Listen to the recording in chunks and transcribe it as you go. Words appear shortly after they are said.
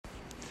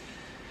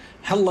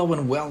Hello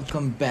and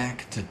welcome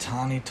back to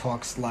Tani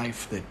Talks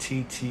Life, the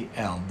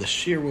TTL, the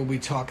shir where we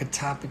talk a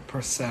topic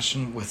per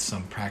session with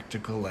some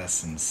practical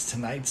lessons.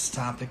 Tonight's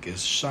topic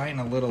is Shine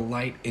a Little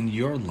Light in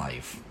Your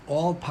Life.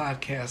 All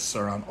podcasts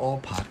are on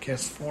all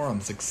podcast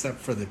forums except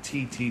for the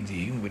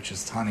TTD, which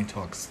is Tani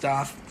Talks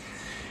Daf,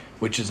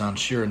 which is on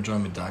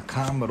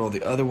shirenjoyment.com, but all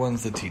the other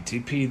ones, the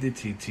TTP, the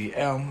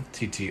TTL,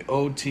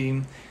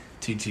 TTOT,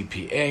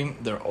 TTPA,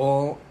 they're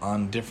all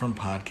on different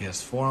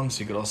podcast forums.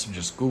 You could also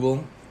just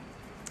Google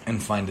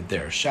and find it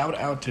there. Shout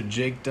out to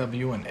Jake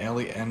W. and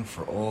Ellie N.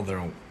 for all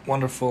their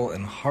wonderful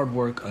and hard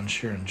work on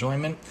Shir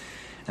Enjoyment.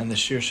 And the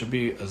Shir should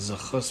be a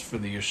zechus for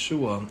the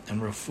Yeshua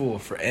and refuah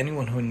for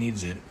anyone who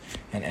needs it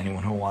and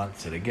anyone who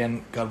wants it.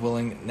 Again, God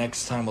willing,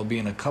 next time will be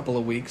in a couple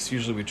of weeks.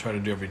 Usually we try to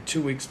do every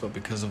 2 weeks, but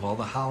because of all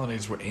the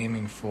holidays, we're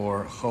aiming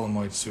for Chol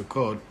Hamoed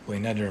Sukkot,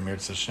 Le'neder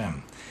Mirz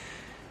Hashem.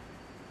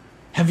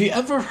 Have you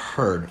ever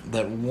heard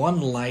that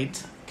one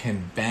light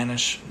can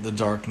banish the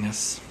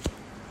darkness?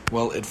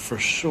 Well, it for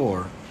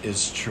sure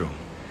is true.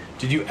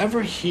 Did you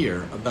ever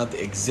hear about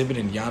the exhibit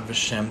in Yad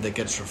Vashem that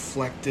gets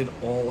reflected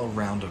all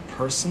around a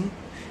person?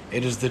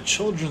 It is the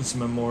Children's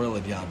Memorial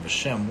at Yad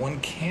Vashem.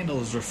 One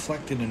candle is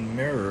reflected in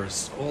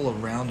mirrors all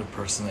around a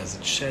person as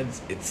it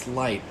sheds its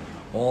light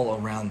all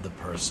around the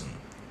person.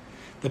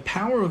 The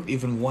power of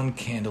even one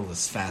candle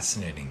is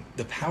fascinating.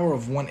 The power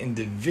of one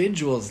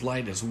individual's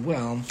light as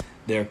well,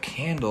 their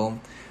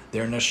candle,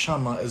 their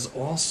neshama, is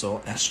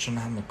also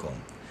astronomical.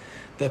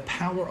 The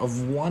power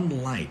of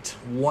one light,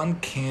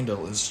 one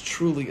candle, is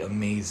truly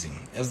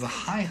amazing. As the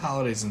high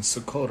holidays in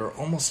Sukkot are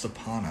almost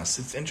upon us,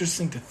 it's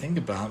interesting to think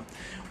about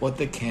what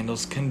the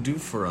candles can do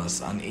for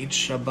us on each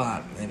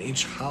Shabbat and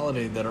each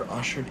holiday that are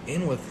ushered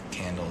in with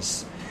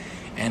candles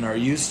and are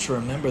used to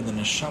remember the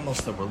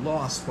neshamos that were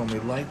lost when we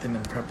light them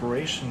in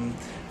preparation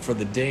for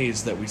the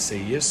days that we say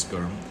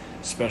Yizkor,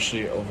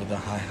 especially over the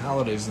high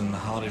holidays and the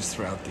holidays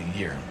throughout the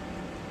year.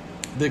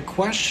 The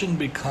question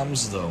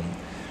becomes, though,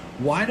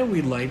 why do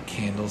we light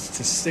candles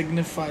to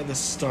signify the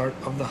start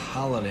of the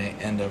holiday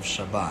and of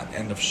Shabbat,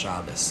 and of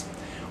Shabbos?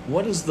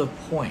 What is the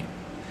point?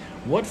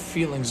 What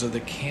feelings are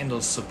the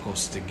candles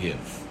supposed to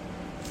give?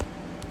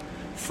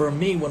 For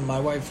me, when my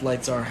wife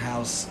lights our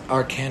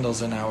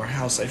candles in our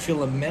house, I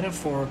feel a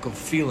metaphorical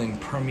feeling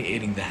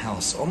permeating the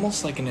house,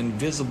 almost like an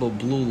invisible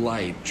blue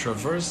light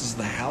traverses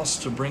the house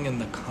to bring in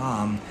the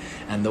calm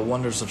and the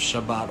wonders of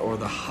Shabbat or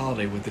the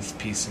holiday with its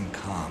peace and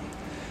calm.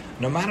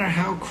 No matter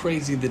how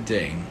crazy the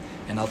day,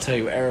 and I'll tell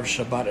you, Erev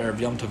Shabbat,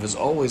 Erev Yom Tov is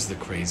always the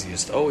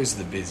craziest, always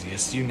the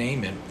busiest, you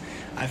name it.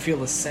 I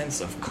feel a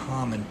sense of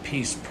calm and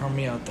peace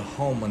permeate the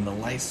home when the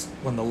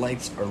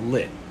lights are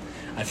lit.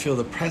 I feel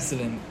the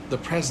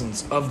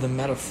presence of the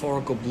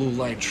metaphorical blue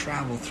light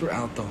travel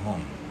throughout the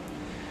home.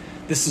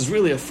 This is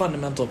really a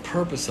fundamental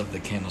purpose of the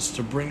candles,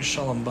 to bring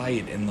Shalom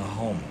Bayit in the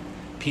home.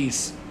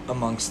 Peace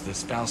amongst the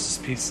spouses,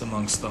 peace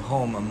amongst the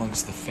home,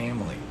 amongst the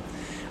family.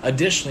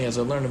 Additionally, as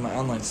I learned in my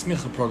online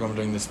smicha program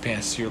during this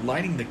past year,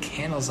 lighting the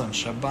candles on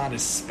Shabbat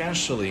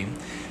especially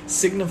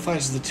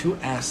signifies the two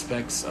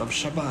aspects of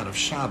Shabbat, of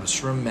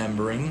Shabbos,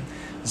 remembering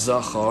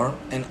Zachor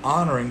and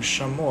honoring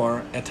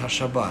Shamor et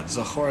HaShabbat.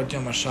 Zachor et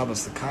Yom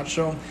HaShabbos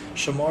L'Kadsho,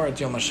 Shamor et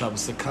Yom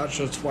HaShabbos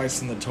L'Kadsho.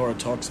 Twice in the Torah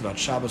talks about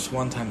Shabbos,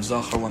 one time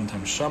Zachor, one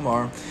time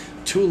Shamor.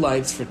 Two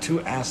lights for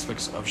two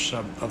aspects of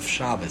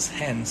Shabbos,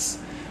 hence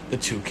the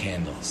two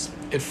candles.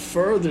 It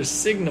further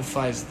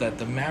signifies that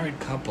the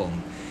married couple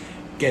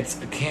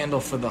gets a candle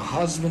for the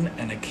husband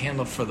and a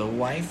candle for the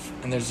wife,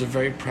 and there's a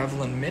very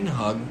prevalent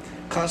minhag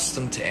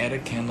custom to add a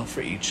candle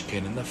for each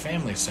kid in the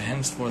family. So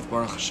henceforth,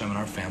 Baruch Hashem, in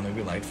our family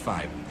we light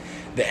 5.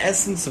 The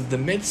essence of the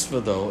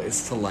mitzvah, though,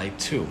 is to light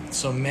 2.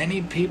 So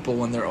many people,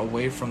 when they're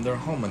away from their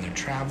home, when they're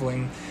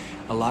traveling,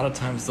 a lot of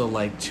times they'll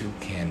light 2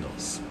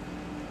 candles.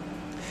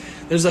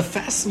 There's a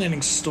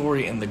fascinating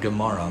story in the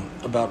Gemara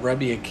about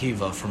Rabbi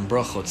Akiva from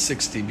Brachot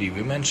 60b.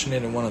 We mentioned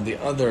it in one of the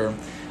other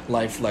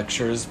life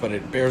lectures, but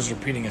it bears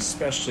repeating,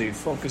 especially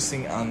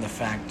focusing on the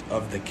fact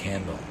of the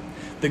candle.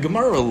 The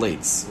Gemara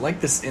relates,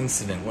 like this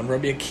incident, when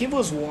Rabbi Akiva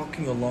was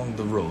walking along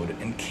the road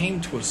and came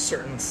to a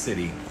certain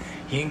city,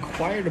 he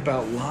inquired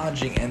about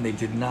lodging and they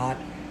did not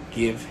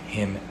give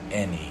him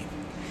any.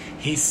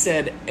 He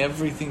said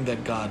everything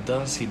that God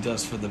does, he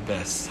does for the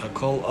best.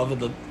 Hakol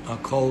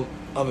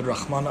Avid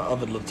Rachmana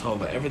Avid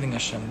Latova. Everything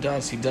Hashem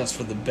does, he does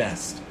for the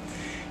best.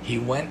 He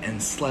went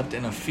and slept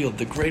in a field.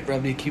 The great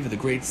Rabbi Akiva, the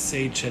great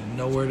sage, had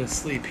nowhere to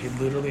sleep. He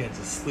literally had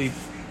to sleep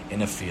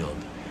in a field.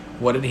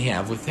 What did he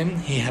have with him?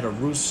 He had a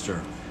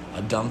rooster,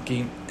 a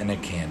donkey, and a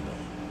candle.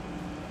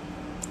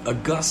 A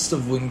gust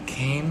of wind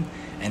came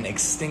and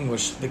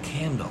extinguished the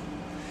candle.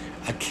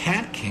 A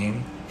cat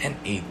came and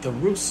ate the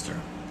rooster.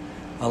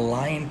 A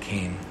lion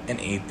came and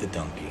ate the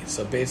donkey.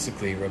 So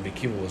basically, Rabbi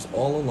Akiva was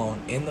all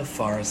alone in the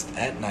forest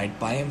at night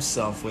by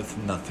himself with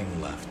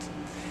nothing left.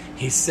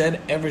 He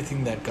said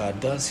everything that God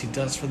does, he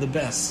does for the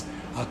best.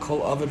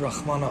 Hakol Avid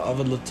Rachmana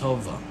Avid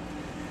Latova.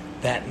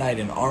 That night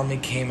an army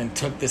came and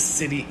took the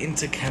city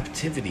into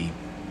captivity.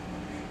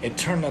 It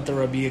turned out that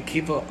Rabbi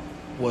Akiva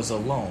was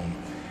alone,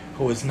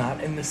 who was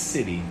not in the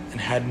city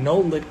and had no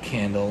lit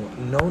candle,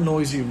 no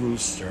noisy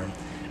rooster,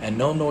 and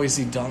no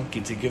noisy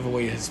donkey to give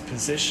away his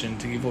position,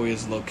 to give away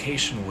his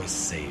location, was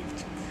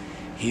saved.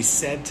 He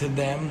said to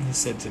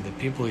the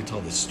people he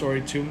told the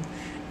story to,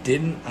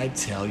 didn't I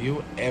tell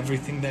you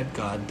everything that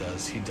God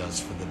does, he does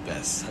for the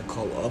best?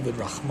 Hakol Ovid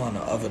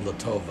Rachmana Ovid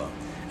Latova.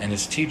 And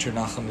his teacher,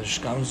 Nachum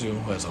Ish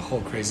Gamzu, who has a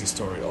whole crazy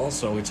story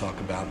also we talk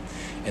about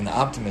in the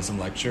Optimism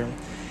lecture,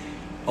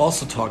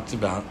 also talked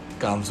about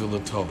Gamzu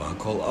Latova.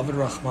 Hakol Ovid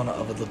Rachmana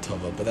Ovid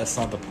Latova. But that's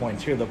not the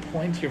point here. The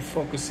point here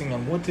focusing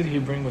on what did he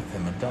bring with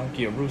him? A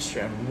donkey, a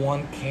rooster, and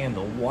one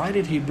candle. Why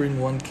did he bring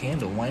one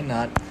candle? Why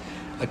not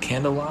a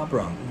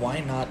candelabra? Why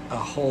not a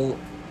whole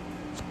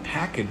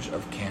package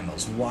of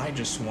candles? Why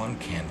just one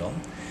candle?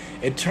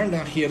 It turned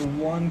out he had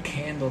one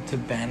candle to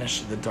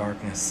banish the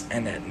darkness,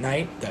 and at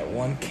night that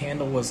one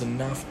candle was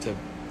enough to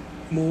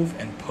move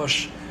and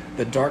push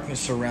the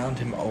darkness around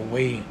him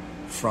away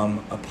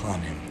from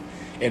upon him.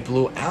 It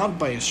blew out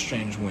by a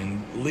strange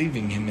wind,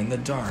 leaving him in the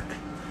dark.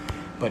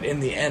 But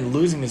in the end,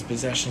 losing his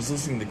possessions,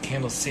 losing the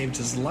candle, saved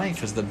his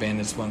life as the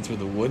bandits went through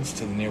the woods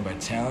to the nearby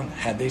town.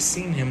 Had they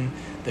seen him,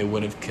 they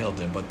would have killed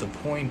him. But the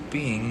point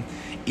being,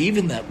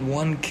 even that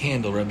one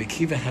candle, Rabbi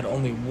Akiva had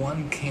only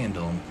one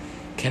candle,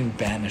 can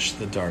banish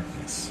the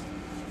darkness.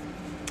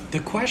 The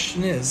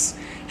question is,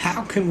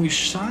 how can we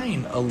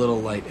shine a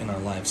little light in our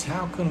lives?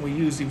 How can we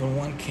use even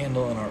one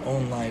candle in our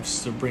own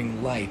lives to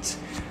bring light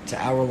to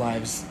our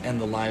lives and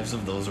the lives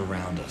of those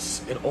around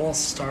us? It all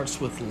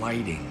starts with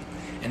lighting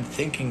and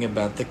thinking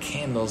about the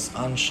candles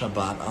on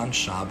Shabbat, on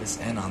Shabbos,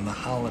 and on the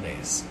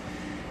holidays.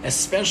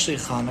 Especially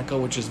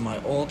Hanukkah, which is my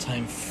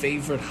all-time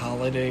favorite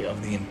holiday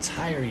of the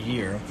entire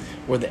year,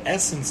 where the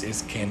essence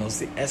is candles,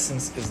 the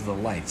essence is the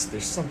lights.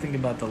 There's something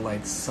about the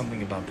lights,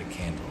 something about the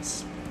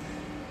candles.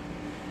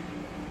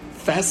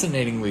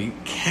 Fascinatingly,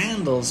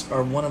 candles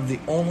are one of the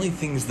only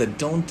things that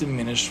don't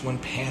diminish when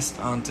passed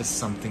on to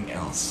something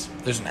else.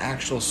 There's an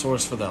actual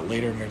source for that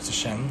later, Mirz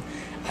Hashem.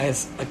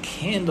 As a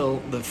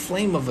candle, the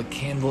flame of a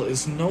candle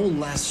is no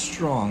less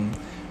strong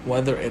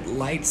whether it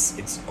lights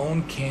its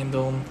own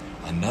candle,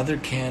 another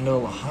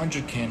candle,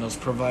 100 candles,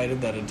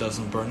 provided that it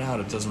doesn't burn out,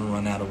 it doesn't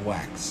run out of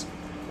wax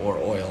or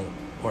oil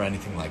or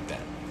anything like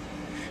that.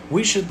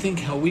 We should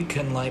think how we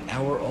can light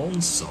our own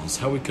souls,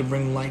 how we can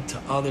bring light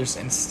to others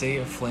and stay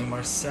aflame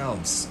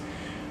ourselves,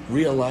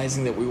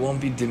 realizing that we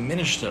won't be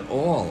diminished at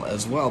all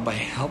as well by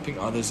helping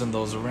others and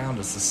those around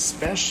us,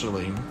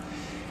 especially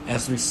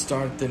as we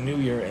start the new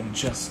year in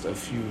just a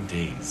few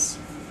days.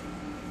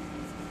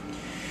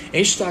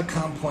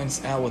 H.com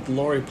points out with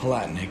Lori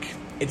Palatnik,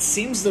 it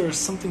seems there is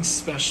something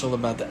special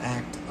about the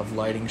act of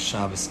lighting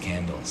Shabbos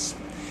candles.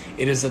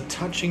 It is a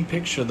touching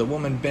picture, the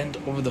woman bent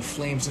over the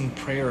flames in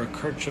prayer, a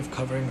kerchief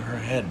covering her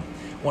head.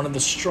 One of the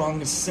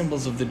strongest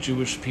symbols of the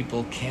Jewish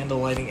people,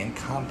 candlelighting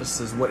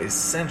encompasses what is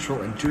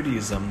central in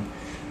Judaism,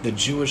 the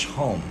Jewish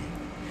home.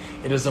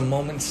 It is a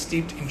moment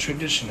steeped in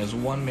tradition, as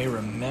one may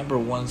remember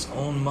one's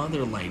own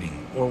mother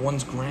lighting, or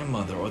one's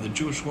grandmother, or the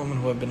Jewish women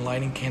who have been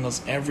lighting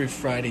candles every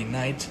Friday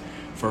night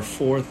for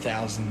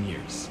 4,000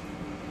 years.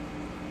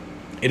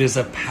 It is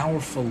a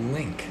powerful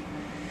link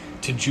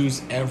to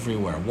Jews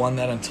everywhere, one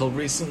that until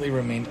recently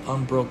remained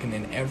unbroken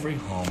in every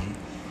home,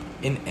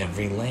 in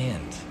every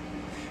land.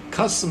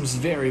 Customs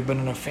vary, but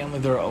in a family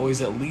there are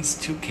always at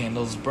least 2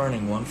 candles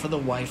burning, one for the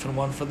wife and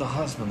one for the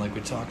husband, like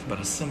we talked about,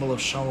 a symbol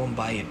of shalom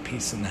bayit,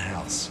 peace in the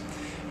house.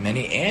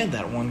 Many add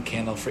that one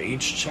candle for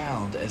each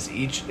child, as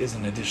each is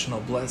an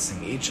additional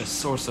blessing, each a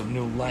source of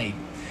new light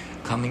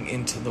coming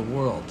into the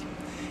world.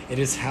 It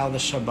is how the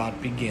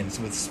Shabbat begins,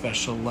 with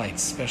special light,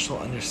 special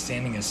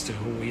understanding as to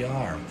who we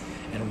are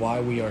and why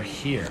we are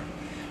here.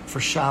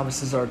 For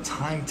Shabbos is our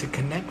time to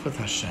connect with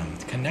Hashem,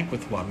 to connect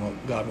with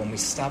God when we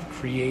stop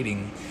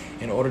creating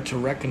in order to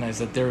recognize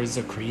that there is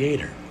a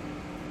Creator.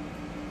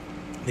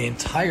 The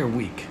entire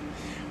week,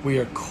 we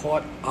are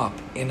caught up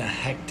in a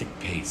hectic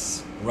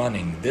pace,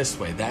 running this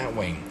way, that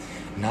way,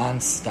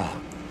 non-stop,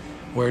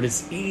 where it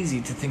is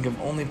easy to think of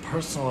only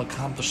personal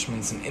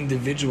accomplishments and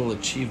individual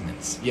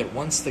achievements. Yet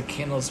once the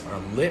candles are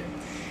lit,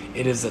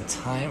 it is a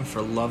time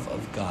for love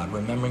of God,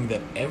 remembering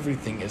that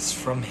everything is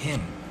from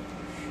Him.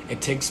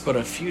 It takes but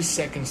a few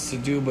seconds to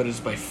do, but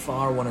is by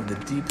far one of the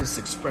deepest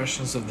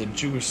expressions of the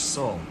Jewish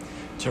soul,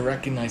 to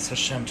recognize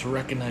Hashem, to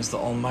recognize the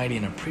Almighty,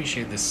 and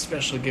appreciate this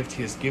special gift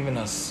He has given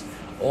us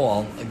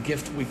all, a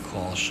gift we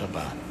call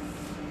Shabbat.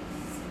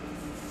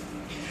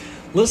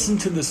 Listen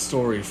to this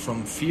story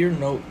from Fear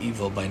No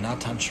Evil by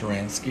Natan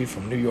Sharansky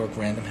from New York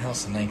Random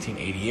House in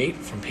 1988,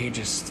 from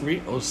pages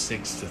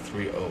 306 to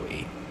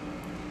 308.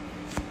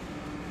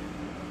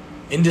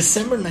 In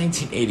December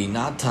 1980,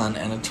 Natan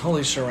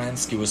Anatoly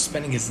Sharansky was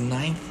spending his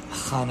 9th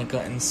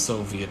Hanukkah in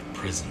Soviet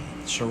prison.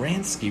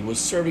 Sharansky was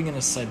serving in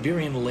a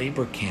Siberian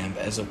labor camp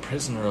as a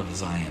prisoner of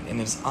Zion. In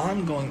his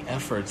ongoing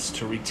efforts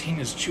to retain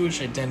his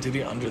Jewish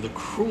identity under the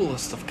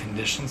cruelest of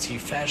conditions, he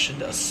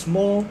fashioned a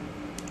small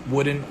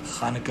wooden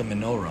Hanukkah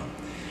menorah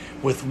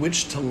with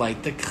which to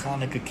light the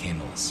Hanukkah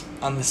candles.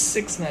 On the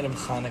 6th night of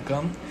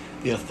Hanukkah,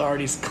 the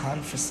authorities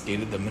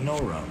confiscated the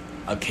menorah.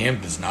 "A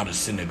camp is not a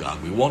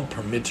synagogue. We won't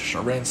permit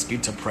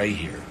Sharansky to pray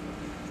here,"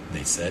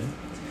 they said.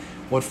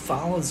 What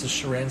follows is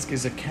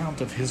Sharansky's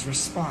account of his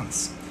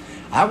response.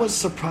 "I was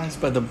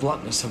surprised by the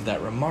bluntness of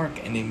that remark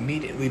and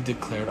immediately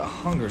declared a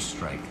hunger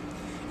strike.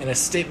 In a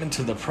statement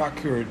to the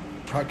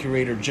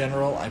Procurator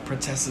General, I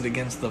protested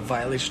against the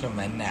violation of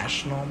my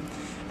national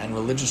and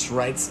religious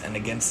rights and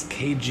against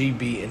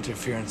KGB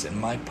interference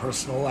in my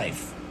personal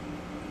life."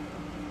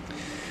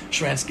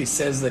 Sharansky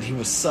says that he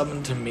was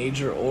summoned to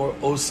Major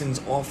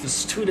Osin's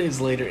office 2 days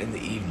later in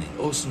the evening.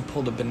 Osin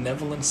pulled a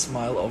benevolent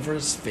smile over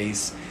his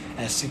face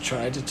as he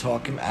tried to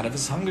talk him out of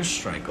his hunger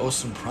strike.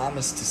 Osin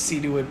promised to see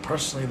to it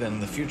personally that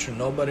in the future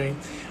nobody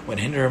would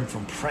hinder him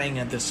from praying,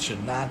 and this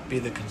should not be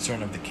the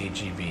concern of the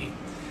KGB.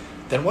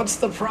 "Then what's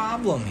the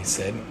problem?" he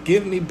said.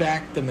 "Give me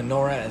back the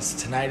menorah, as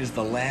tonight is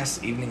the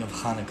last evening of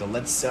Hanukkah.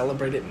 Let's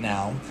celebrate it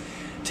now.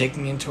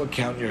 Taking into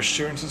account your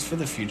assurances for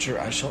the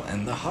future, I shall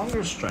end the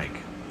hunger strike.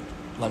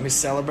 Let me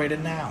celebrate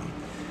it now."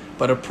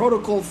 But a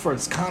protocol for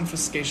its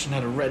confiscation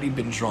had already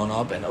been drawn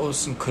up, and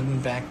Osin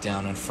couldn't back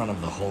down in front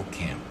of the whole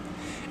camp.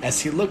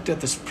 As he looked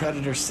at this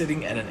predator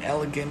sitting at an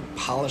elegant,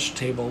 polished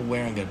table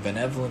wearing a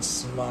benevolent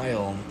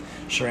smile,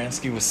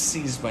 Sharansky was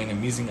seized by an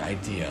amusing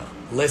idea.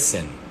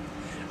 "Listen,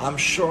 I'm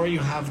sure you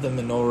have the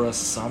menorah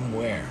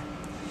somewhere.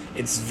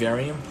 It's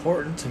very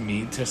important to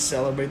me to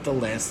celebrate the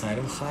last night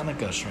of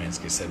Hanukkah,"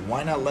 Sharansky said.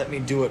 "Why not let me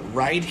do it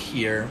right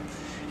here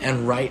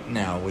and right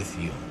now with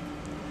you?"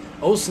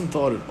 Osin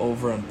thought it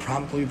over, and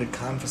promptly the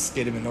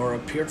confiscated menorah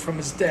appeared from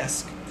his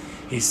desk.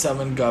 He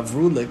summoned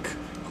Gavrulik,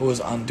 who was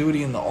on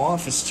duty in the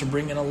office, to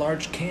bring in a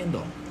large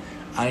candle.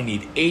 "I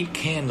need 8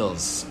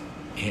 candles,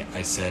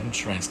 I said,"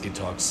 Sharansky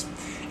talks.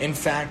 In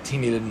fact, he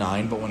needed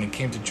 9, but when it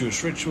came to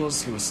Jewish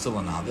rituals, he was still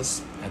a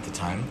novice at the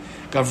time.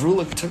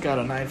 Gavrulik took out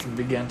a knife and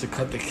began to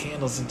cut the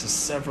candles into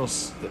several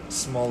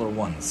smaller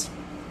ones.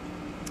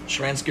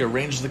 Sharansky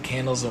arranged the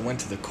candles and went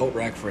to the coat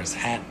rack for his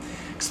hat,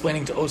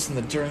 explaining to Osin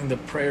that during the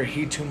prayer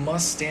he too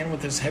must stand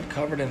with his head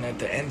covered and at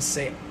the end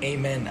say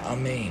Amen,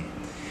 Amen.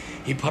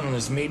 He put on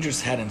his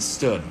major's hat and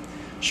stood.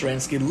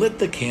 Sharansky lit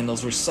the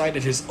candles,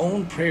 recited his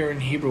own prayer in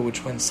Hebrew,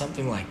 which went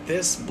something like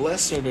this: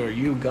 "Blessed are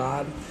you,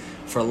 God,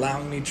 for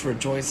allowing me to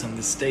rejoice on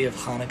this day of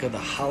Hanukkah, the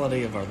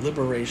holiday of our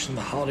liberation,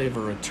 the holiday of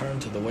our return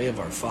to the way of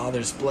our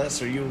fathers.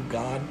 Blessed are you,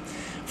 God,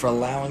 for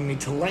allowing me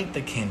to light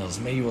the candles.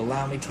 May you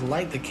allow me to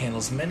light the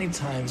candles many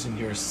times in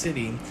your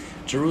city,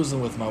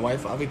 Jerusalem, with my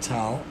wife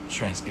Avital,"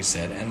 Sharansky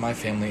said, "and my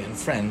family and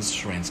friends,"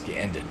 Sharansky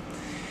ended.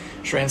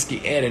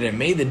 Sharansky added, "And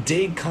may the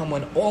day come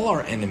when all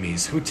our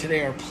enemies, who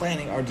today are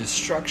planning our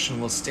destruction,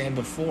 will stand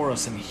before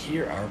us and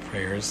hear our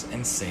prayers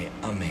and say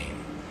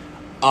Amen."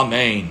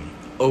 "Amen,"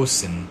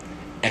 Osin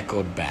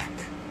echoed back.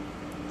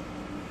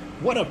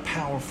 What a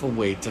powerful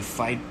way to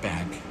fight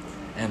back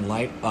and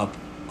light up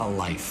a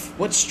life.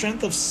 What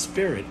strength of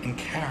spirit and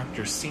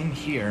character seen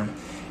here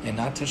in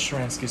Natan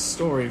Sharansky's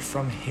story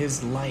from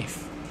his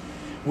life.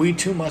 We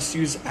too must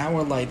use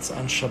our lights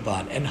on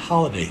Shabbat and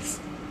holidays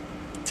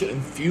to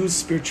infuse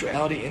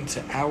spirituality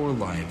into our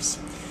lives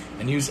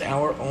and use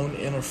our own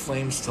inner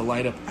flames to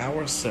light up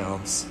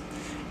ourselves,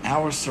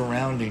 our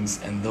surroundings,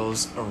 and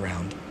those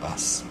around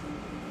us.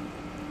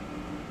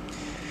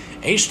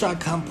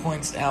 H.com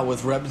points out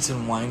with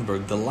Rebbetzin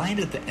Weinberg, the light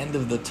at the end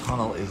of the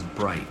tunnel is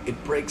bright.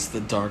 It breaks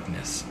the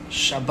darkness.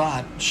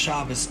 Shabbat,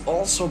 Shabbos,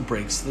 also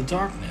breaks the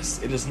darkness.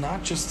 It is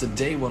not just a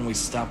day when we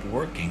stop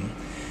working.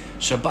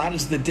 Shabbat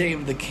is the day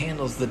of the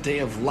candles, the day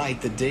of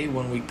light, the day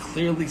when we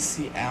clearly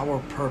see our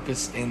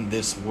purpose in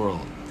this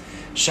world.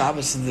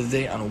 Shabbos is the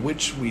day on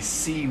which we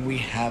see we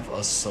have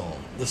a soul.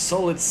 The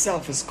soul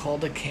itself is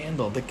called a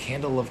candle, the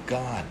candle of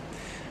God.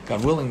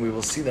 God willing, we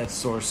will see that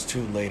source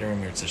too later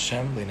in Mirz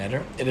Hashem,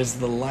 Blineder. It is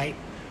the light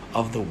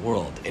of the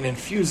world. It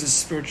infuses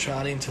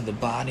spirituality into the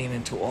body and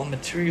into all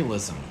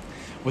materialism.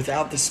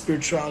 Without the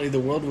spirituality, the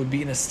world would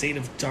be in a state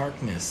of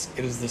darkness.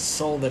 It is the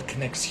soul that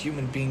connects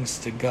human beings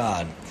to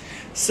God.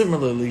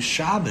 Similarly,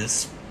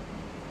 Shabbos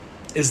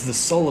is the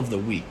soul of the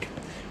week.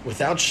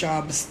 Without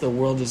Shabbos, the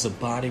world is a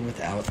body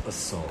without a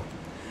soul.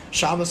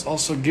 Shabbos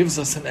also gives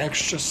us an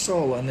extra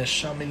soul, a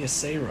neshama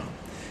yesera.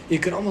 You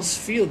can almost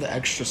feel the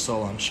extra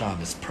soul on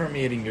Shabbos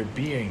permeating your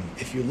being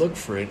if you look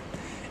for it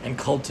and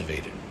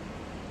cultivate it.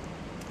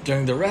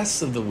 During the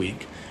rest of the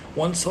week,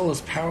 one soul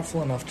is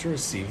powerful enough to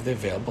receive the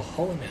available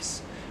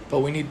holiness, but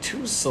we need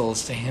 2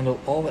 souls to handle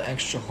all the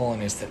extra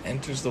holiness that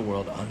enters the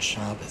world on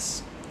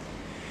Shabbos.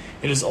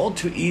 It is all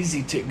too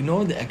easy to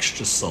ignore the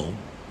extra soul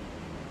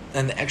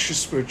and the extra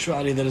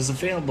spirituality that is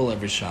available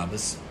every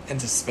Shabbos and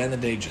to spend the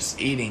day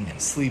just eating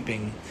and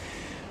sleeping.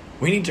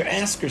 We need to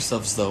ask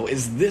ourselves, though,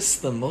 is this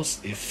the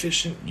most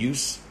efficient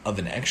use of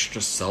an extra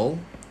soul?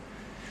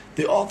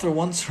 The author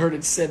once heard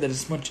it said that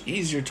it's much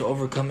easier to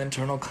overcome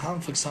internal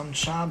conflicts on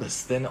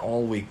Shabbos than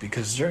all week,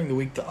 because during the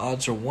week the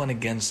odds are 1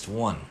 against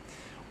 1.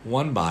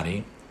 One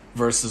body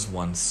versus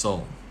 1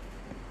 soul.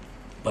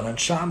 But on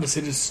Shabbos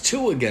it is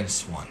 2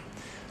 against 1.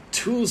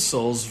 2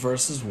 souls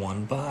versus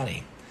 1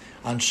 body.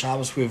 On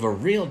Shabbos we have a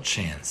real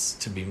chance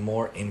to be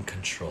more in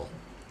control.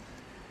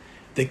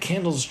 The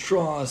candles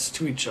draw us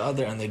to each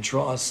other and they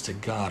draw us to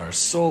God. Our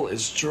soul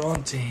is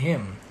drawn to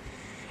Him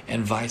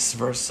and vice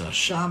versa.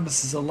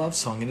 Shabbos is a love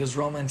song. It is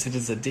romance. It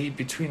is a date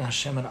between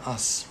Hashem and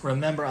us.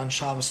 Remember, on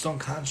Shabbos, don't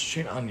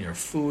concentrate on your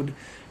food.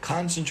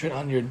 Concentrate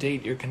on your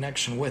date, your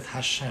connection with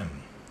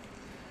Hashem.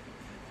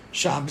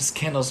 Shabbos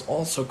candles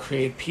also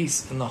create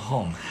peace in the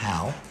home.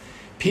 How?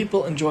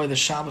 People enjoy the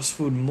Shabbos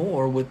food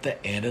more with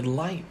the added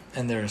light,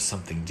 and there is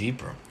something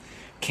deeper.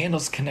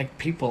 Candles connect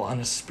people on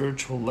a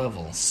spiritual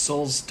level.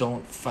 Souls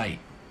don't fight,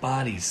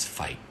 bodies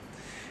fight.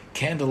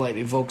 Candlelight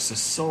evokes a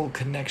soul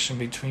connection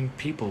between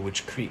people,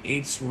 which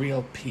creates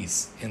real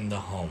peace in the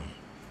home.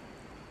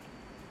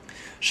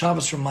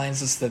 Shabbos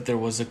reminds us that there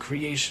was a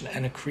creation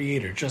and a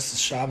creator. Just as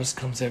Shabbos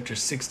comes after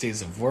 6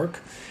 days of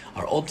work,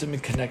 our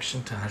ultimate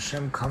connection to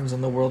Hashem comes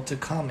in the world to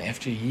come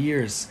after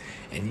years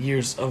and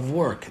years of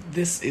work.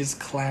 This is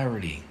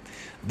clarity.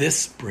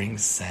 This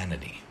brings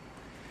sanity.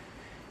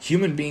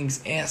 Human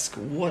beings ask,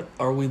 what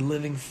are we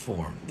living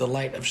for? The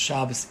light of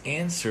Shabbos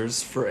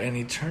answers for an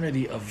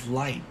eternity of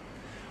light,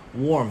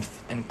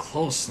 warmth, and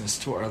closeness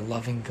to our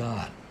loving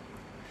God.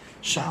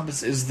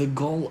 Shabbos is the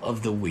goal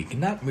of the week,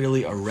 not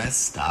merely a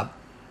rest stop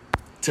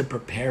to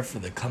prepare for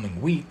the coming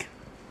week.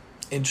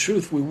 In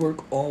truth, we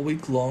work all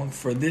week long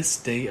for this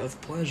day of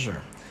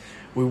pleasure.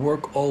 We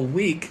work all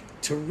week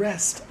to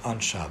rest on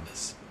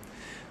Shabbos.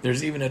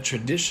 There's even a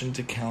tradition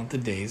to count the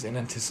days in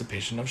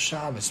anticipation of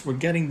Shabbos. We're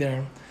getting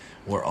there.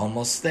 We're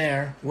almost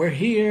there. We're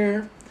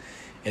here.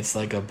 It's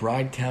like a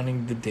bride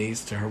counting the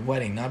days to her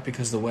wedding, not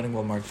because the wedding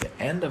will mark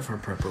the end of her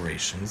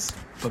preparations,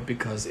 but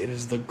because it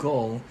is the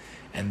goal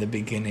and the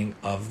beginning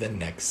of the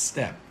next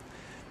step.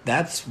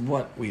 That's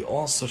what we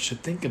also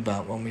should think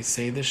about when we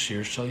say the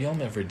Shir Shel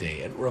Yom every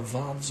day. It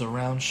revolves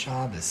around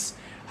Shabbos.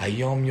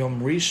 Hayom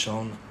Yom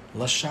Rishon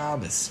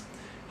LaShabbos.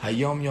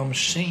 Hayom Yom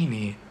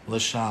Sheni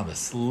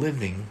LaShabbos.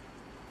 Living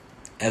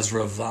as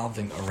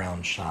revolving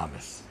around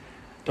Shabbos.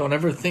 Don't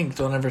ever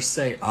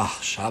say,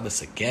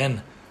 Shabbos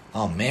again.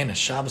 Oh man, it's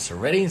Shabbos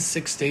already?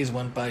 6 days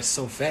went by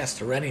so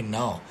fast already?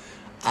 No.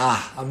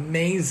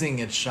 Amazing,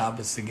 it's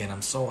Shabbos again.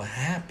 I'm so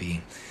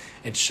happy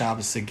it's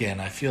Shabbos again.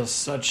 I feel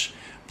such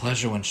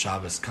pleasure when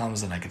Shabbos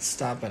comes and I could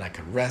stop and I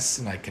could rest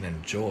and I can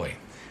enjoy.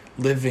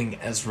 Living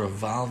as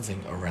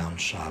revolving around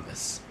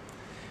Shabbos.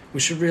 We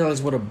should realize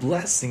what a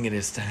blessing it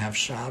is to have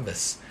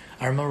Shabbos.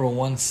 I remember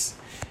once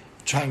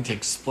trying to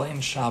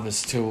explain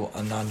Shabbos to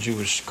a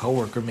non-Jewish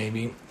coworker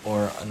maybe,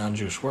 or a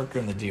non-Jewish worker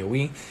in the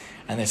DOE,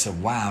 and they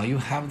said, wow, you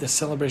have this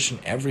celebration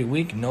every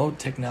week, no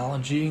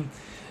technology,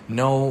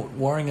 no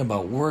worrying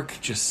about work,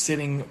 just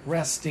sitting,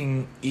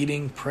 resting,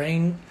 eating,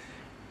 praying,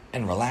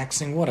 and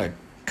relaxing. What a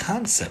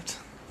concept.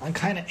 I'm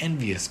kind of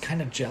envious,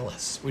 kind of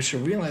jealous. We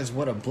should realize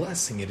what a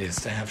blessing it is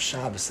to have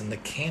Shabbos, and the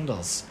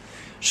candles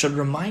should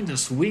remind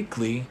us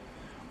weekly,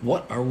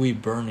 what are we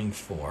burning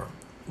for?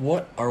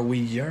 What are we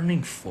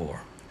yearning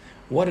for?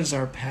 What is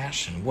our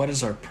passion? What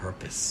is our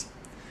purpose?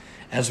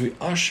 As we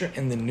usher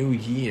in the new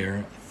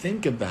year,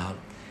 think about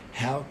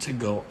how to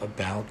go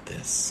about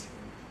this.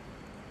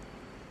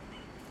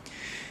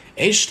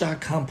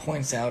 Aish.com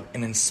points out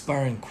an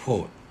inspiring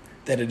quote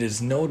that it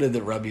is noted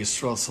that Rabbi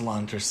Yisrael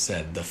Salanter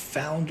said, the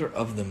founder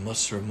of the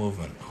Musar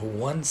movement, who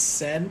once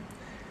said,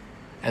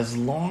 as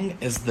long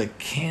as the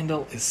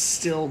candle is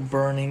still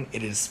burning,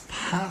 it is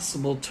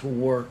possible to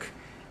work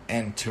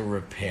and to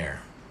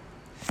repair.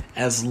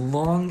 As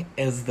long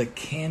as the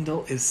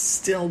candle is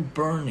still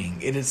burning,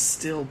 it is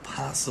still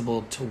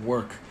possible to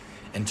work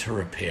and to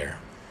repair.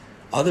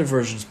 Other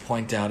versions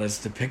point out, as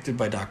depicted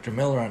by Dr.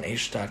 Miller on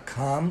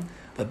Aish.com,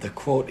 that the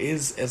quote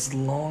is, as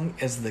long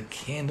as the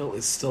candle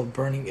is still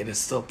burning, it is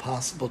still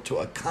possible to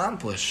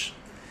accomplish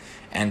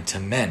and to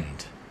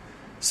mend.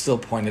 Still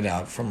pointed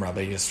out from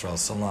Rabbi Yisrael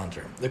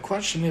Salanter. The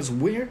question is,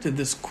 where did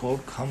this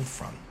quote come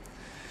from?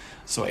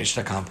 So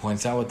Aish.com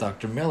points out with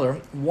Dr.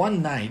 Miller,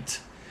 one night,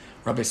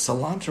 Rabbi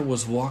Salanter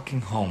was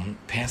walking home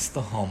past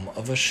the home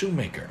of a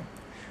shoemaker.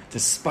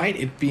 Despite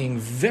it being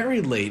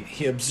very late,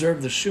 he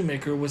observed the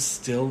shoemaker was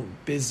still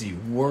busy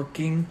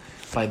working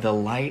by the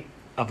light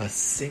of a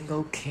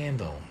single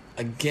candle.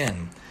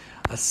 Again,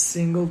 a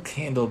single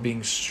candle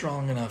being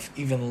strong enough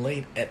even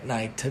late at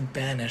night to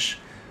banish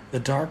the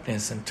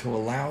darkness and to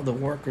allow the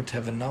worker to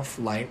have enough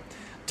light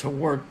to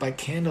work by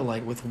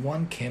candlelight with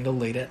one candle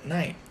late at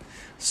night.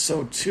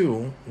 So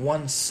too,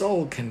 one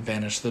soul can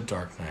banish the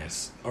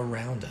darkness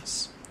around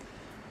us.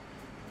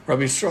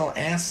 Rabbi Yisrael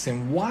asks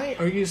him, why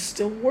are you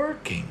still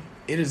working?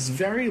 It is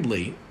very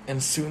late,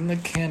 and soon the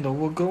candle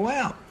will go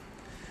out.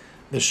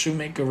 The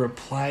shoemaker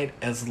replied,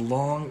 as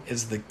long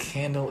as the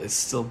candle is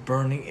still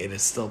burning, it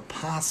is still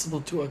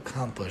possible to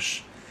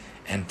accomplish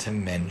and to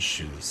mend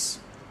shoes.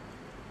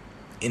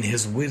 In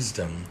his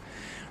wisdom,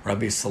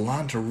 Rabbi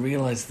Salanter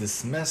realized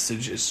this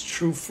message is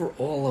true for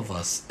all of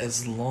us.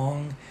 As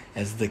long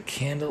as the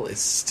candle is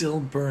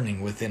still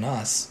burning within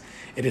us,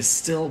 it is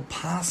still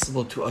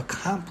possible to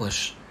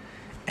accomplish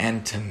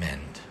and to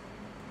mend.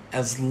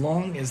 As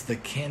long as the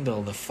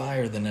candle, the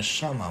fire, the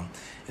neshama,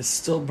 is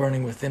still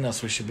burning within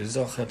us, we should be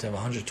zocheh to have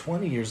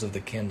 120 years of the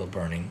candle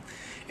burning.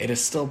 It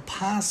is still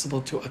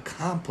possible to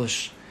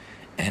accomplish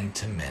and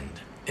to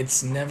mend.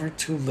 It's never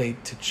too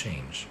late to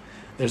change.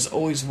 There's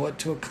always what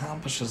to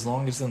accomplish as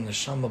long as the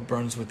neshama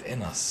burns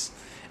within us,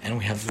 and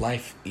we have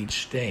life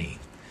each day.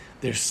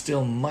 There's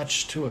still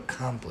much to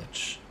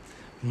accomplish,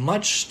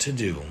 much to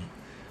do,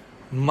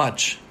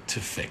 much to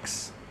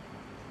fix.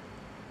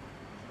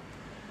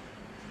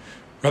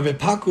 Rabbi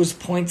Pakus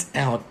points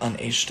out on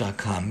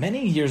Aish.com,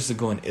 many years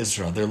ago in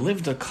Israel, there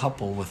lived a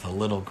couple with a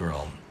little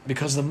girl.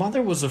 Because the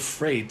mother was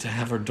afraid to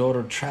have her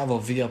daughter travel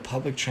via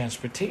public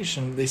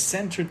transportation, they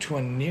sent her to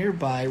a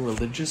nearby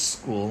religious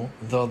school,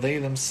 though they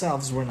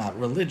themselves were not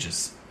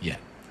religious yet.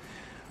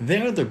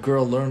 There the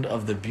girl learned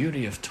of the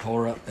beauty of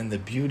Torah and the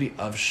beauty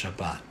of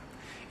Shabbat.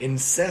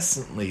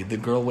 Incessantly, the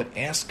girl would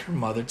ask her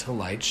mother to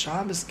light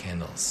Shabbos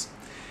candles,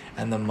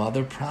 and the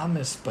mother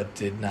promised but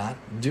did not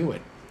do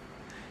it.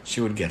 She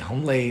would get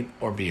home late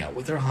or be out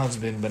with her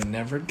husband, but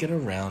never get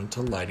around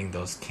to lighting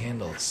those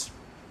candles.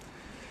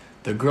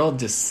 The girl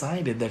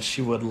decided that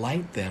she would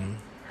light them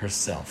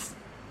herself.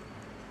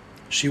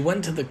 She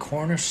went to the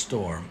corner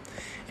store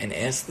and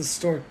asked the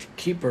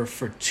storekeeper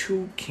for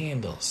 2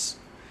 candles.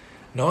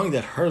 Knowing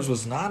that hers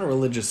was not a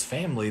religious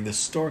family, the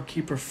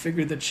storekeeper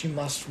figured that she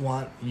must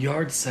want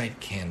yahrzeit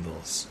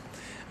candles,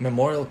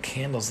 memorial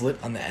candles lit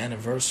on the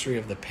anniversary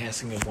of the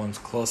passing of one's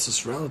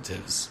closest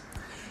relatives,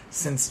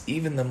 since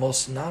even the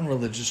most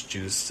non-religious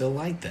Jews still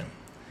light them.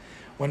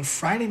 When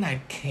Friday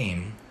night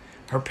came,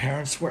 her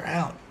parents were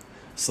out,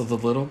 so the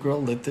little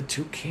girl lit the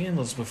 2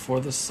 candles before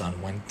the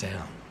sun went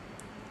down.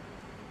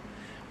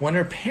 When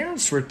her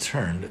parents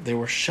returned, they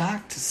were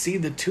shocked to see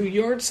the 2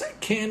 yahrzeit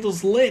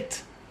candles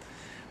lit.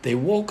 They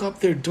woke up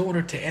their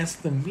daughter to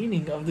ask the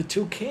meaning of the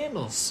 2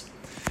 candles.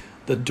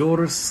 The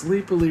daughter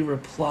sleepily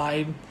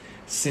replied,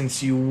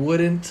 "Since you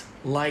wouldn't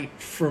light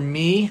for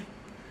me,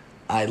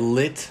 I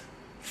lit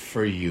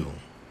for you."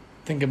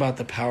 Think about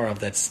the power of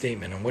that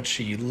statement and what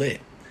she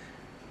lit.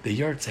 The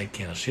yahrzeit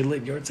candles. She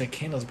lit yahrzeit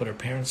candles, but her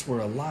parents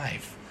were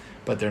alive,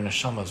 but their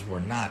neshamas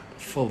were not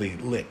fully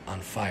lit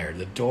on fire.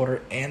 The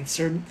daughter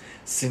answered,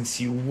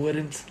 "Since you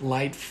wouldn't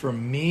light for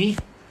me,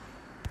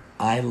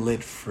 I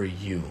lit for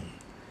you."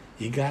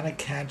 You gotta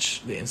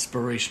catch the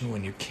inspiration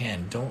when you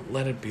can. Don't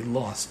let it be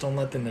lost. Don't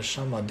let the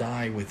neshama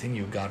die within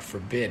you, God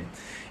forbid.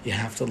 You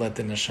have to let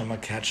the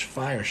neshama catch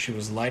fire. She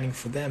was lighting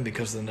for them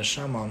because the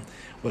neshama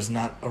was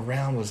not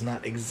around, was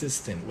not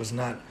existent, was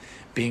not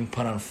being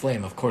put on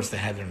flame. Of course, they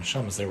had their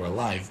neshamas, they were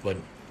alive, but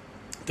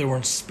they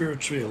weren't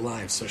spiritually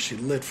alive, so she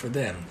lit for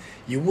them.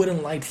 You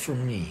wouldn't light for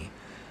me,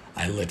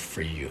 I lit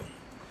for you.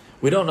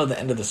 We don't know the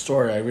end of the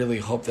story. I really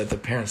hope that the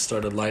parents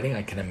started lighting.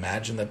 I can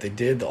imagine that they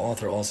did. The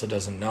author also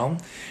doesn't know.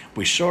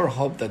 We sure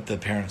hope that the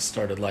parents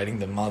started lighting,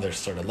 the mother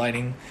started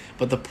lighting.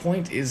 But the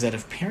point is that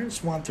if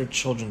parents want their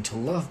children to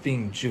love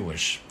being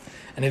Jewish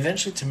and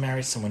eventually to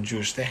marry someone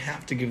Jewish, they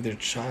have to give their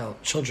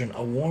children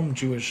a warm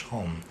Jewish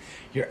home.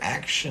 Your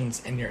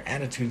actions and your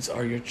attitudes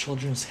are your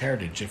children's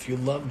heritage. If you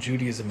love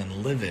Judaism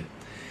and live it,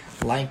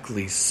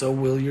 likely so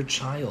will your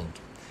child.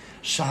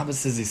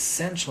 Shabbos is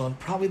essential and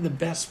probably the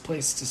best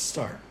place to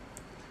start.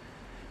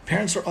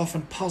 Parents are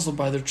often puzzled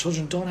by their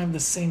children don't have the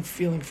same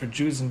feeling for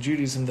Jews and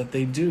Judaism that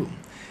they do.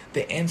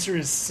 The answer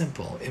is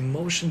simple.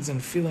 Emotions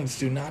and feelings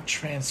do not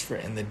transfer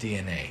in the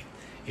DNA.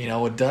 You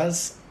know what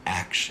does?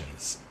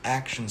 Actions.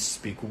 Actions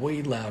speak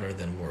way louder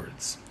than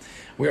words.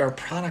 We are a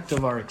product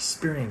of our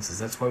experiences.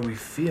 That's why we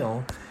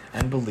feel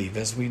and believe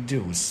as we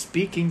do.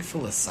 Speaking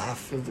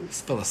philosophically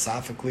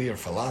or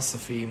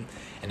philosophy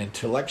and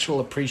intellectual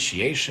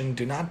appreciation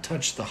do not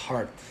touch the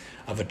heart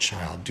of a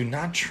child. Do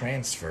not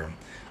transfer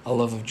a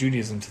love of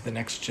Judaism to the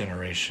next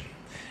generation.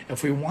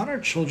 If we want our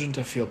children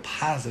to feel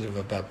positive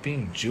about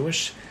being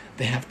Jewish,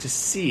 they have to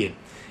see it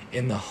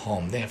in the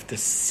home. They have to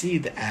see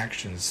the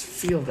actions,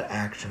 feel the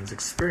actions,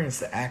 experience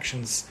the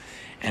actions,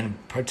 and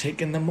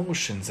partake in the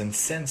emotions and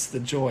sense the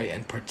joy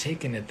and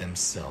partake in it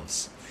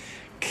themselves.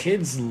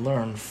 Kids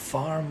learn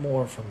far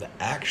more from the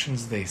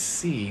actions they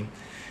see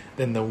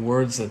than the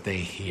words that they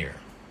hear.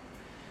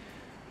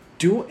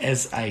 Do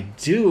as I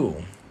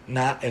do,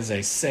 not as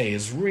I say,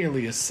 is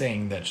really a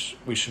saying that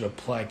we should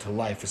apply to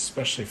life,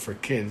 especially for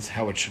kids,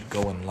 how it should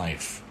go in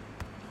life.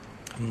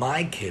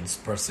 My kids,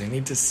 personally,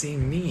 need to see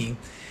me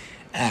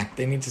act.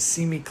 They need to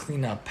see me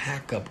clean up,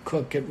 pack up,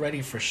 cook, get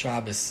ready for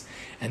Shabbos,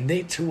 and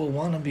they too will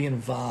want to be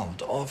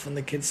involved. Often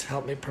the kids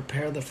help me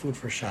prepare the food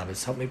for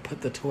Shabbos, help me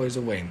put the toys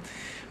away,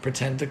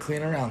 pretend to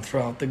clean around,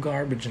 throw out the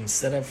garbage, and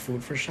set up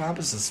food for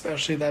Shabbos,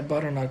 especially that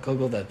butternut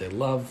kugel that they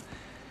love.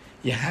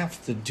 You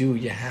have to do,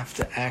 you have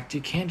to act.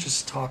 You can't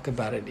just talk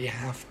about it. You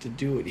have to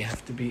do it. You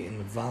have to be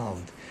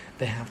involved.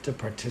 They have to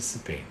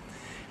participate.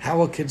 How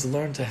will kids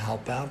learn to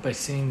help out? By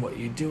seeing what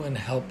you do and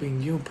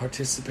helping you,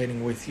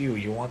 participating with you.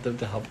 You want them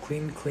to help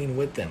clean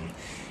with them.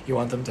 You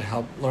want them to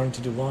help learn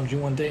to do laundry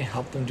one day,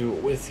 help them do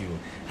it with you.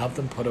 Help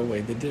them put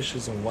away the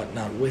dishes and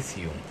whatnot with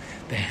you.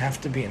 They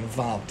have to be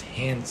involved,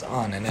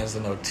 hands-on. And as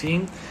an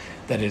OT,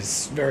 that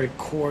is very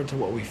core to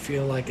what we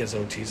feel like as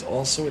OTs.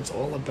 Also, it's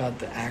all about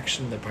the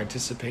action, the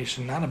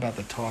participation, not about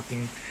the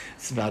talking.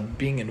 It's about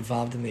being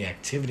involved in the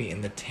activity,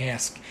 in the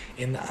task,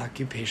 in the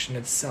occupation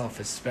itself,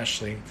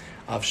 especially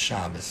of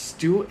Shabbos.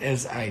 Do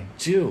as I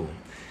do,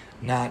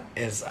 not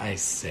as I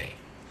say.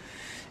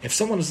 If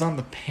someone is on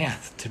the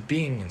path to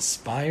being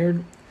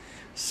inspired,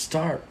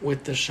 start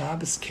with the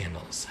Shabbos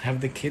candles.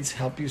 Have the kids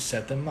help you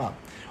set them up.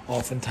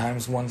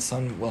 Oftentimes, one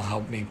son will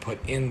help me put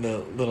in the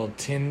little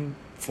tin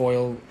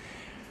foil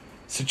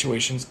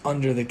situations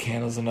under the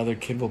candles. Another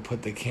kid will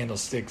put the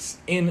candlesticks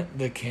in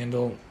the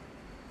candle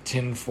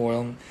tin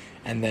foil,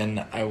 and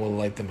then I will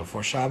light them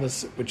before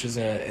Shabbos, which is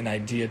an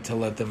idea to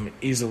let them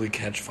easily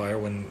catch fire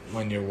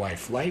when your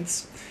wife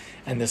lights.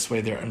 And this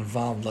way they're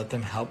involved. Let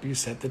them help you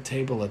set the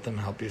table. Let them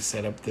help you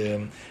set up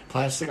the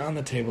plastic on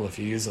the table if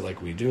you use it like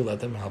we do.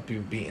 Let them help you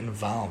be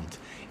involved.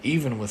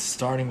 Even with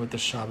starting with the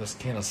Shabbos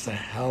candles, to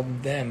help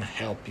them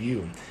help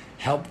you.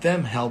 Help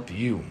them help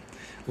you.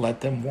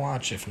 Let them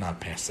watch, if not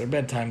past their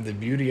bedtime, the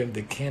beauty of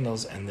the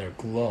candles and their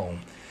glow.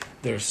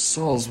 Their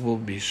souls will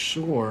be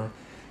sure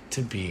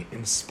to be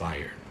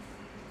inspired.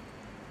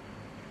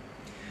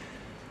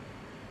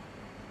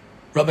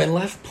 Rabbi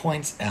Leff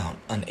points out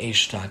on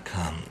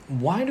Aish.com,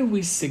 why do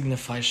we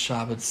signify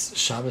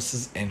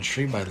Shabbos'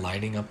 entry by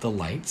lighting up the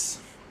lights?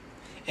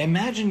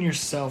 Imagine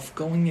yourself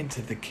going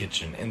into the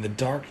kitchen in the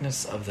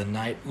darkness of the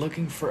night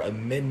looking for a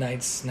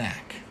midnight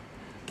snack.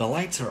 The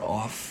lights are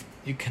off.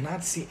 You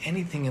cannot see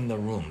anything in the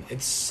room.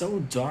 It's so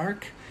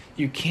dark,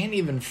 you can't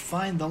even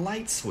find the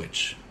light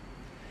switch.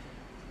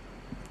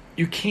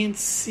 You can't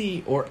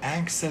see or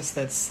access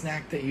that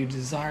snack that you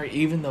desire,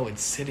 even though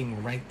it's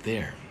sitting right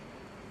there.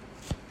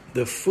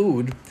 The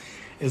food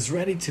is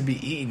ready to be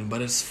eaten,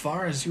 but as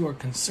far as you are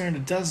concerned,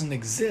 it doesn't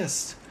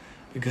exist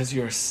because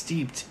you are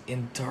steeped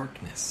in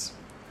darkness.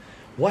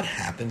 What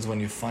happens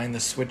when you find the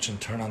switch and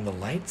turn on the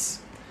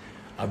lights?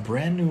 A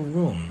brand new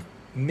room,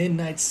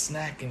 midnight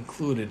snack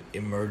included,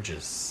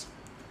 emerges.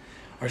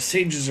 Our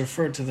sages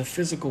refer to the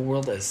physical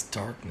world as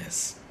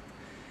darkness.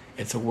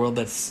 It's a world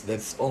that's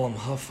olam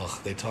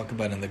hafach. They talk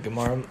about in the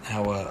Gemara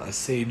how a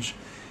sage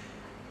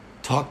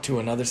talked to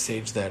another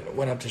sage that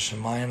went up to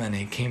Shemayim, and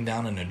he came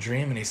down in a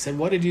dream, and he said,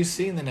 "What did you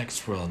see in the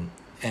next world?"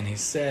 And he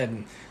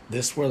said,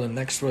 "This world and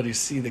next world, you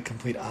see the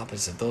complete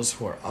opposite. Those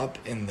who are up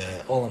in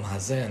the Olam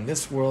Hazeh, in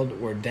this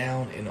world, were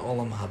down in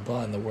Olam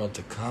Haba, in the world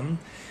to come.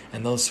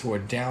 And those who are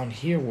down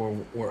here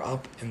were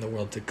up in the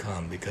world to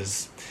come,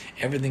 because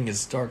everything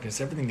is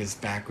darkness, everything is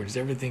backwards,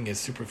 everything is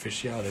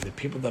superficiality. The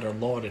people that are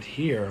lauded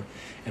here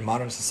in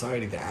modern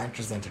society, the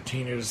actors, the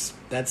entertainers,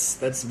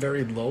 that's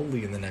very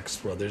lowly in the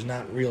next world. There's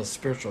not real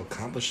spiritual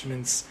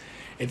accomplishments.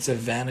 It's a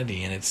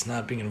vanity, and it's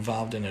not being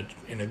involved in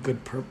a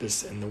good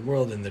purpose in the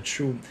world, in the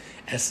true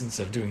essence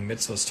of doing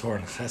mitzvahs, Torah,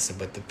 and chesed.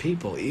 But the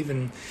people,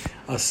 even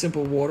a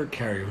simple water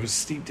carrier who's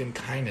steeped in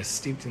kindness,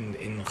 steeped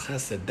in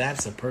chesed,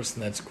 that's a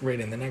person that's great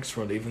in the next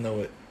world, even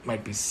though it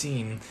might be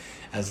seen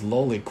as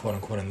lowly,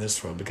 quote-unquote, in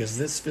this world. Because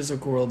this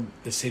physical world,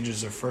 the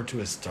sages refer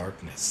to as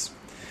darkness.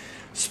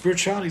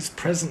 Spirituality is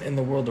present in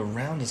the world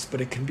around us,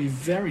 but it can be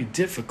very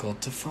difficult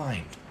to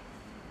find.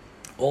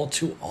 All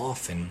too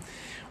often,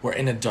 we're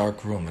in a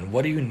dark room. And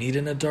what do you need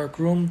in a dark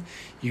room?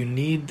 You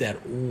need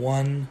that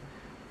one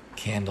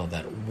candle,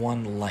 that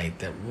one light,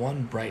 that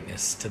one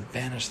brightness to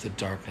banish the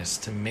darkness,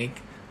 to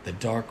make the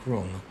dark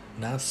room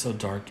not so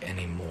dark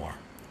anymore.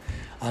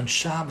 On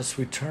Shabbos,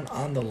 we turn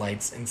on the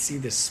lights and see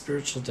the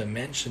spiritual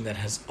dimension that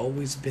has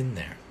always been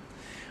there.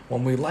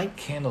 When we light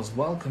candles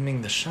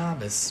welcoming the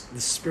Shabbos, the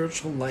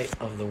spiritual light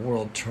of the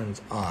world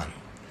turns on.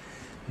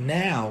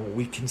 Now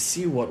we can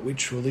see what we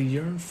truly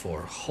yearn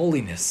for: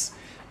 holiness,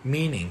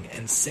 meaning,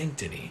 and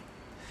sanctity.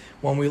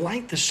 When we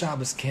light the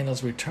Shabbos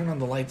candles, we turn on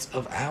the lights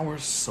of our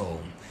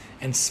soul,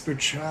 and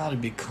spirituality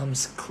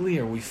becomes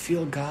clear. We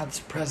feel God's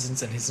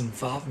presence and His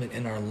involvement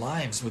in our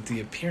lives with the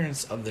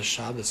appearance of the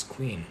Shabbos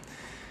Queen,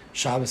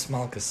 Shabbos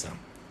Malkasa.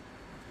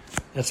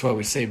 That's why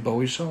we say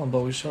Bo'i Shalom,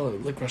 Bo'i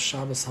Shalom, Likra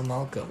Shabbos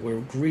HaMalka. We're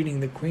greeting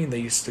the Queen. They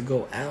used to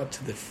go out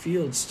to the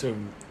fields to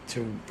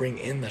bring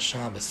in the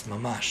Shabbos,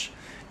 Mamash,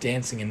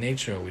 dancing in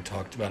nature. We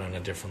talked about in a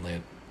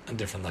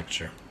different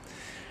lecture.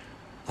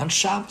 On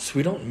Shabbos,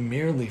 we don't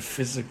merely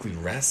physically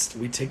rest.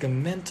 We take a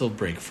mental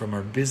break from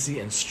our busy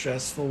and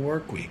stressful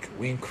work week.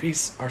 We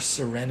increase our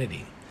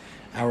serenity,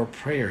 our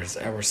prayers,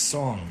 our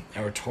song,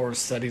 our Torah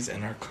studies,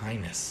 and our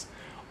kindness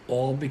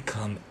all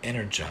become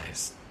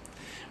energized.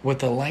 With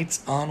the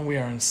lights on, we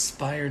are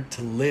inspired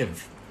to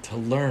live, to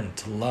learn,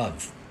 to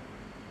love.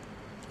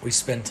 We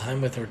spend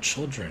time with our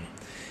children,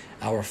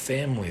 our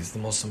families, the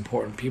most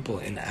important people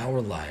in our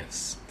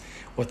lives.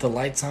 With the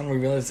lights on, we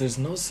realize there's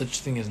no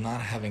such thing as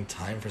not having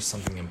time for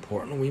something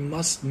important. We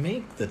must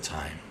make the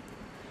time.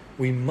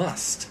 We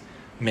must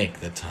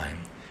make the time.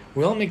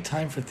 We all make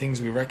time for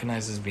things we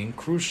recognize as being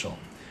crucial.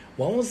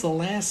 When was the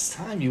last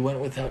time you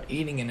went without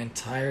eating an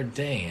entire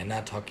day, and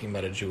not talking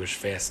about a Jewish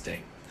fast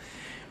day?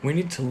 We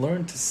need to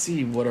learn to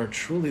see what are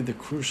truly the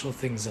crucial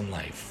things in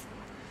life.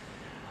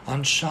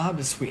 On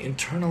Shabbos, we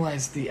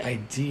internalize the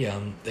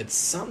idea that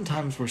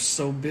sometimes we're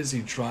so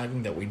busy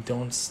driving that we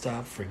don't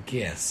stop for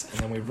gas, and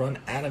then we run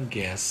out of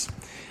gas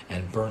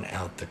and burn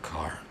out the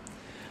car.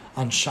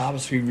 On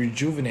Shabbos, we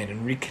rejuvenate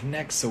and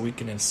reconnect so we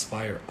can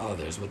inspire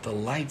others. With the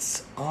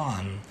lights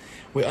on,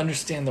 we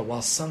understand that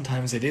while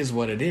sometimes it is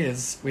what it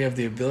is, we have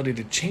the ability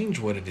to change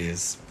what it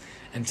is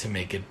and to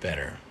make it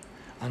better.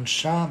 On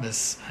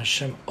Shabbos,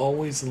 Hashem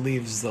always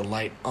leaves the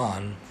light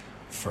on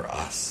for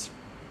us.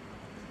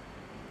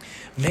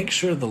 Make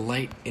sure the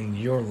light in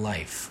your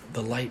life,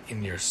 the light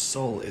in your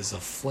soul, is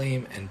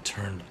aflame and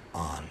turned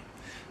on.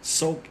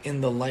 Soak in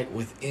the light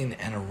within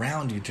and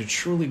around you to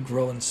truly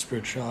grow in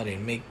spirituality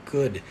and make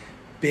good,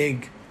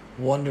 big,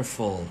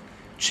 wonderful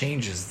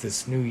changes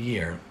this new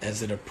year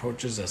as it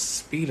approaches us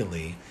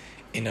speedily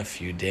in a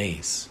few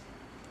days.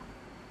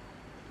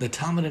 The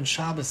Talmud in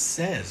Shabbos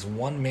says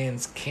one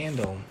man's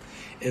candle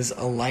is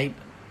a light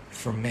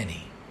for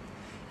many.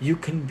 You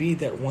can be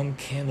that one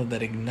candle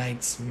that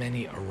ignites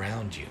many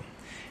around you.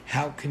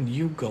 How can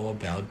you go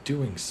about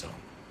doing so?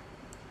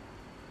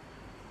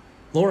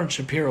 Lauren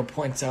Shapiro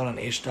points out on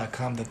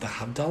Aish.com that the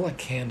Havdalah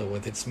candle,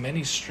 with its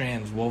many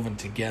strands woven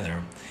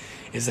together,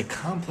 is a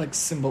complex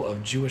symbol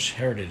of Jewish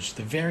heritage.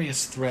 The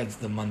various threads,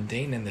 the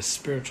mundane and the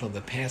spiritual,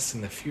 the past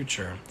and the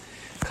future,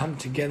 come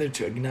together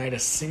to ignite a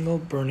single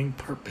burning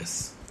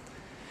purpose: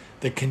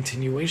 the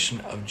continuation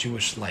of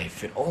Jewish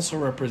life. It also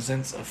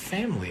represents a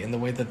family in the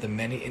way that the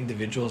many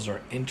individuals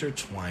are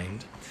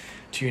intertwined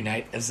to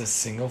unite as a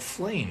single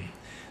flame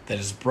that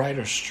is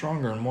brighter,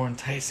 stronger, and more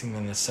enticing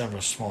than the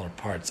several smaller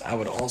parts. I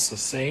would also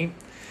say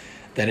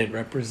that it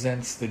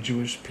represents the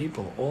Jewish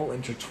people, all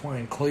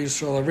intertwined. Kol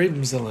Yisrael Arivim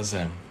Zeh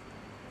Lezeh.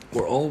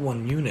 We're all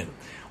one unit.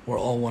 We're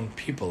all one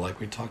people, like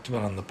we talked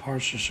about on the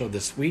Parsha show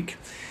this week,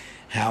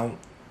 how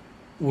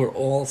we're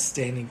all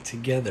standing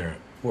together.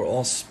 We're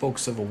all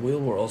spokes of a wheel.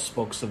 We're all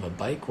spokes of a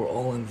bike. We're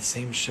all in the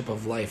same ship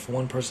of life.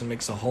 One person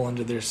makes a hole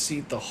under their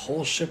seat, the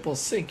whole ship will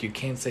sink. You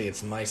can't say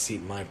it's my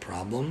seat, my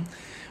problem.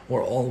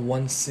 We're all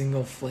one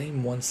single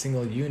flame, one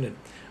single unit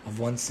of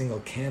one single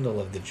candle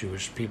of the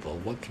Jewish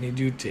people. What can you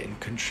do to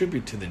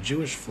contribute to the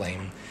Jewish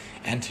flame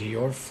and to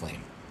your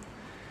flame?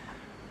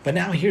 But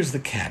now here's the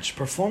catch.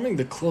 Performing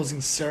the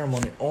closing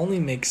ceremony only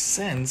makes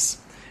sense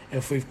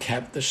if we've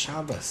kept the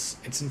Shabbos.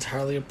 It's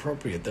entirely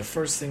appropriate. The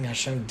first thing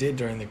Hashem did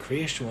during the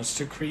creation was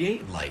to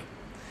create light.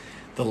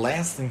 The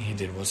last thing he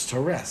did was to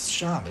rest,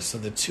 Shabbos, so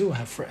the two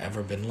have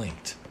forever been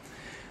linked.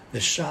 The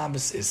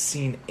Shabbos is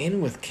seen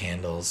in with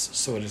candles,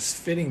 so it is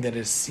fitting that it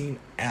is seen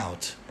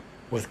out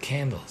with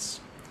candles.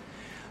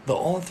 The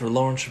author,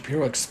 Lauren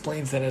Shapiro,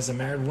 explains that as a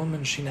married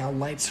woman, she now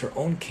lights her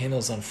own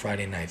candles on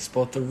Friday nights.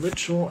 Both the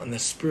ritual and the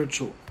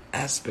spiritual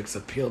aspects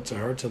appealed to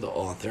her, to the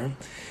author,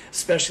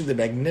 especially the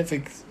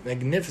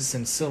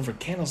magnificent silver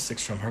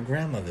candlesticks from her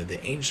grandmother,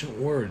 the ancient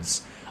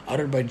words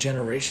uttered by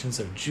generations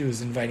of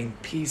Jews inviting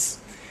peace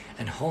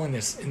and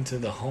holiness into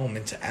the home,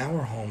 into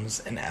our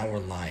homes and our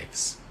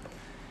lives.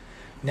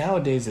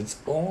 Nowadays, it's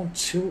all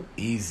too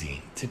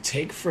easy to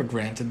take for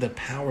granted the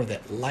power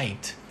that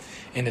light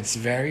in its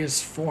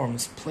various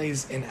forms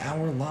plays in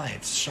our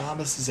lives.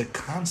 Shabbos is a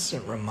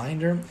constant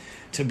reminder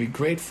to be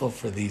grateful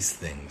for these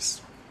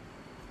things.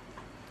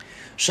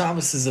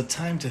 Shabbos is a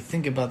time to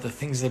think about the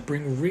things that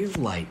bring real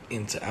light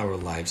into our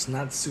lives,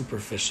 not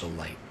superficial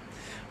light.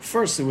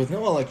 Firstly, with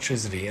no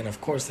electricity, and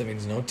of course that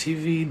means no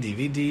TV,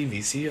 DVD,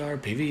 VCR,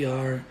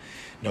 PVR,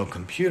 no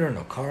computer,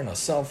 no car, no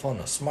cell phone,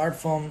 no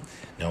smartphone,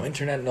 no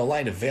internet, no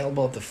light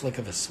available at the flick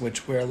of a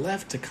switch, we are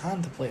left to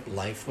contemplate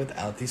life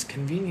without these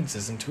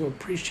conveniences and to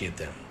appreciate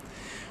them.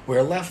 We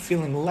are left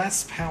feeling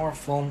less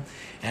powerful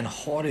and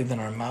haughty than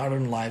our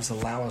modern lives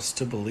allow us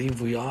to believe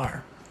we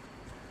are.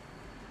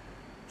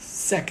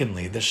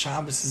 Secondly, the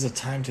Shabbos is a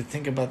time to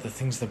think about the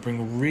things that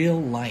bring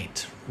real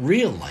light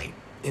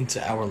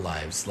into our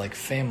lives, like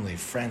family,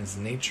 friends,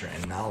 nature,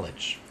 and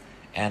knowledge.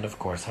 And of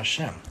course,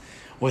 Hashem.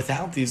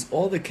 Without these,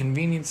 all the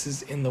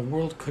conveniences in the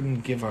world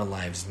couldn't give our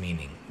lives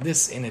meaning.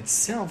 This in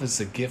itself is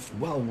a gift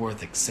well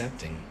worth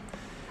accepting.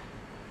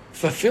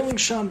 Fulfilling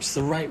Shabbos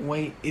the right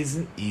way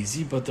isn't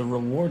easy, but the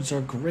rewards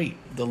are great.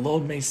 The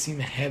load may seem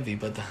heavy,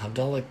 but the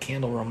Havdalah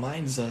candle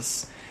reminds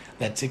us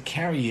that to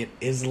carry it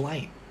is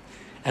light.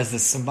 As the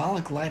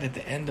symbolic light at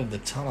the end of the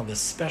tunnel, the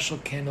special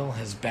candle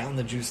has bound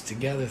the Jews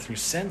together through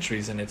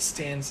centuries, and it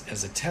stands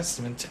as a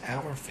testament to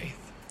our faith.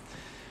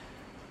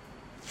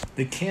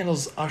 The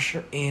candles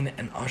usher in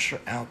and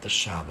usher out the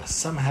Shabbos.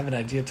 Some have an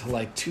idea to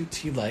light 2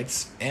 tea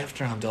lights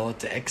after Havdalah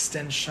to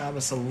extend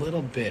Shabbos a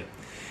little bit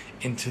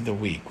into the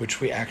week, which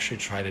we actually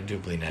try to do,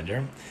 Bli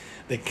Neder.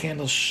 The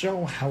candles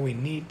show how we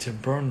need to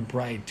burn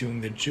bright,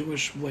 doing the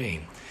Jewish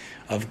way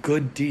of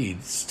good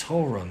deeds,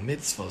 Torah,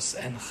 mitzvos,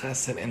 and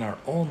chesed in our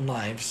own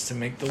lives to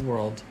make the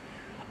world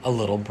a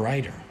little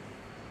brighter.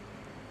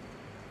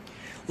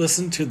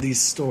 Listen to these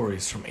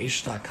stories from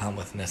Aish.com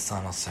with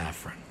Nissan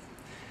Al-Safran.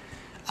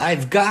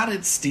 I've got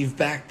it, Steve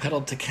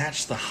backpedaled to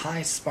catch the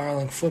high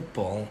spiraling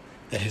football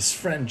that his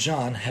friend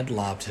John had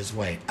lobbed his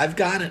way. I've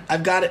got it.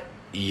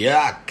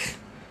 Yuck!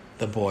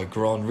 the boy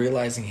groaned,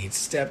 realizing he'd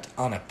stepped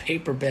on a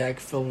paper bag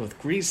filled with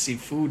greasy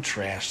food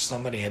trash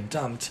somebody had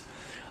dumped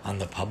on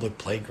the public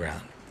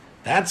playground.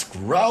 "That's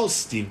gross,"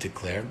 Steve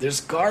declared.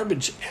 "There's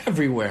garbage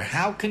everywhere.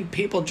 How can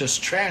people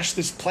just trash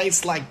this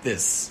place like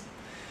this?"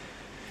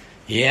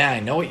 "Yeah, I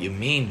know what you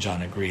mean,"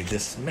 John agreed.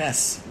 The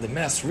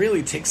mess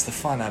really takes the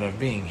fun out of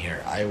being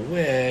here. I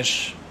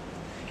wish."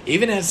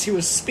 Even as he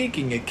was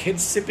speaking, a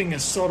kid sipping a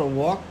soda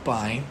walked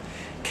by,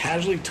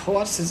 casually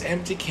tossed his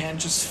empty can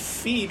just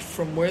feet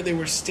from where they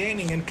were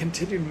standing and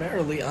continued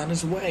merrily on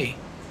his way.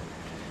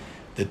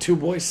 The two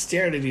boys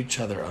stared at each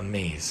other,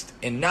 amazed.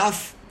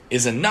 "Enough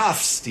is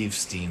enough," Steve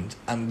steamed.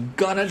 "I'm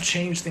gonna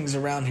change things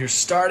around here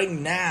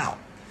starting now."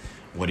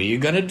 "What are you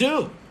gonna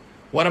do?"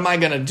 "What am I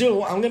gonna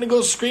do? I'm gonna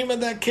go scream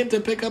at that kid to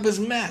pick up his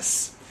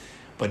mess."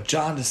 But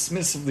John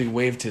dismissively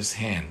waved his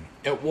hand.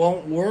 "It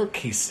won't work,"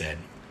 he said.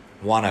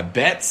 "Wanna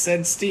bet?"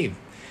 said Steve.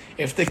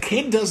 "If the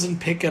kid doesn't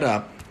pick it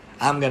up,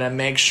 I'm gonna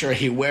make sure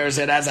he wears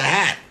it as a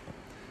hat."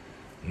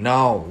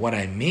 "No, what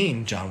I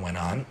mean," John went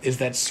on, "is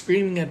that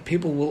screaming at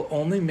people will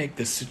only make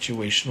the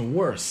situation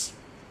worse.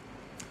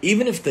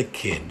 Even if the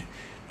kid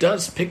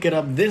does pick it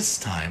up this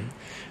time,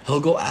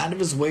 he'll go out of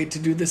his way to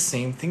do the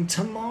same thing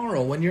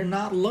tomorrow when you're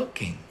not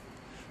looking."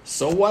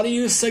 "So what do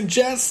you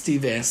suggest?"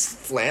 Steve asked,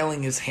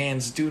 flailing his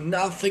hands. "Do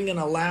nothing and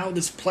allow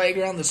this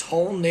playground, this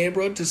whole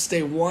neighborhood to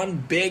stay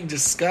one big,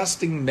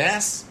 disgusting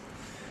mess?"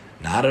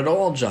 "Not at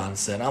all," John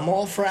said. "I'm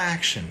all for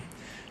action.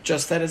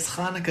 Just that it's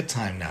Hanukkah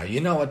time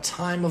now, a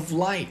time of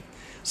light.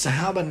 So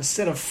how about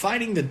instead of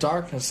fighting the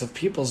darkness of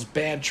people's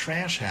bad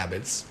trash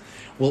habits,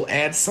 we'll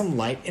add some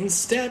light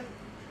instead?"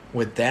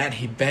 With that,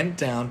 he bent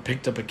down,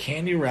 picked up a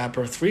candy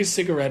wrapper, 3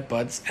 cigarette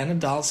butts, and a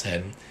doll's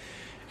head,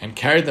 and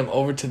carried them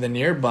over to the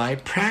nearby,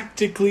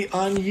 practically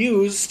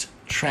unused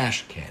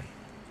trash can.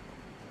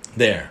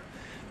 "There,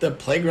 the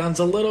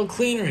playground's a little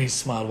cleaner," he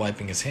smiled,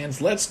 wiping his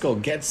hands. "Let's go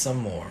get some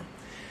more."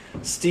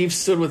 Steve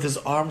stood with his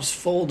arms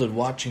folded,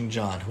 watching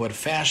John, who had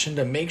fashioned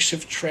a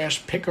makeshift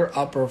trash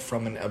picker-upper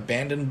from an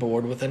abandoned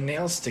board with a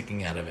nail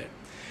sticking out of it,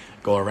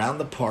 go around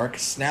the park,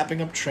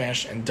 snapping up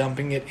trash and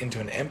dumping it into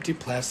an empty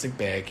plastic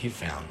bag he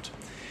found.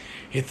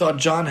 He thought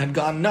John had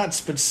gone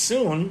nuts, but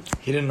soon,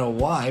 he didn't know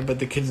why, but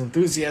the kid's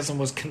enthusiasm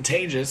was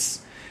contagious,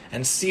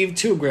 and Steve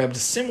too grabbed a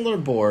similar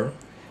board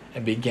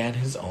and began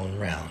his own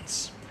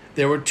rounds.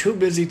 They were too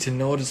busy to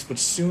notice, but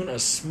soon a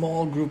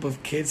small group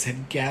of kids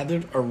had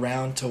gathered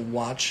around to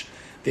watch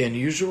the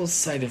unusual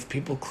sight of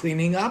people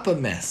cleaning up a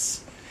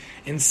mess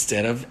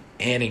instead of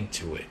adding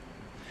to it.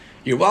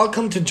 "You're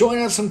welcome to join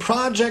us in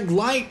Project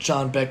Light,"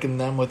 John beckoned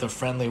them with a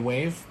friendly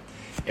wave.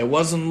 It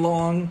wasn't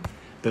long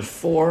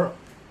before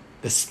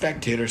the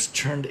spectators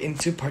turned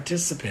into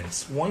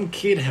participants. One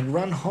kid had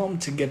run home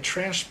to get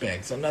trash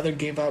bags. Another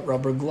gave out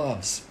rubber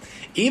gloves.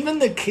 Even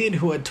the kid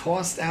who had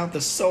tossed out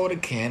the soda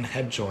can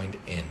had joined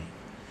in.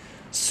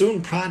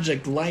 Soon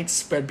Project Light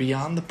spread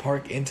beyond the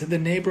park into the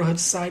neighborhood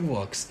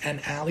sidewalks and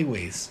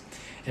alleyways.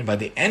 And by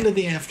the end of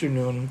the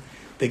afternoon,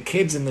 the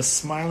kids and the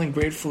smiling,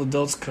 grateful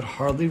adults could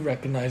hardly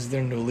recognize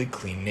their newly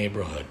clean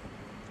neighborhood.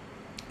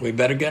 "We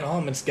better get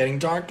home. It's getting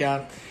dark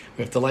out.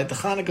 We have to light the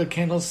Hanukkah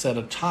candles," said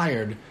a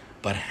tired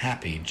but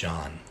happy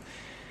John.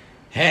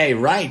 "Hey,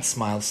 right,"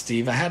 smiled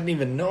Steve. "I hadn't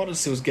even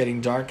noticed it was getting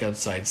dark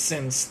outside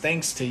since,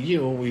 thanks to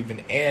you, we've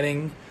been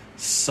adding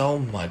so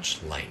much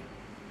light."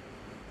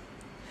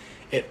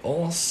 It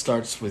all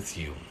starts with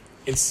you.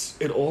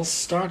 It all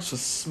starts with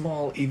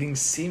small, even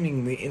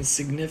seemingly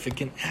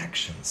insignificant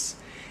actions.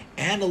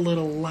 Add a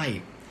little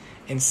light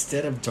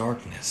instead of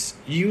darkness.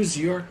 Use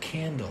your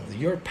candle,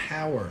 your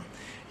power,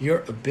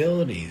 your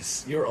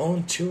abilities, your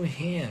own 2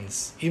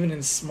 hands, even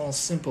in small,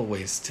 simple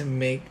ways, to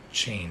make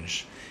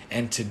change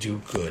and to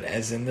do good.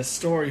 As in the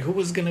story, who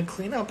was going to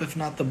clean up if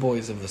not the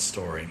boys of the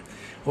story,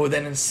 who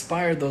then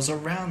inspired those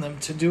around them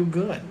to do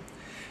good?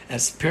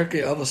 As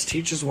Pirkei Avos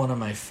teaches, one of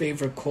my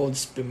favorite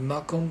quotes,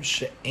 "B'makom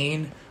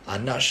she'ein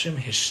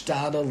anashim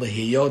hishtadel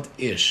lehiyot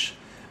ish."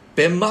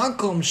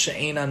 B'makom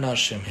she'ein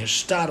anashim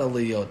hishtadel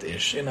lehiyot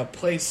ish. In a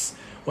place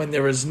when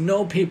there is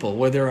no people,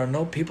 where there are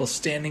no people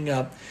standing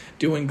up,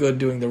 doing good,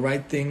 doing the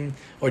right thing,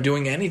 or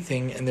doing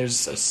anything, and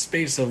there's a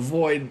space, a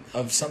void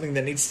of something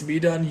that needs to be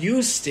done,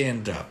 you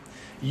stand up.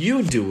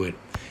 You do it.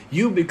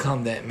 You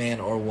become that man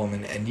or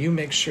woman, and you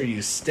make sure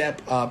you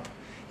step up,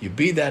 you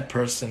be that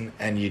person,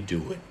 and you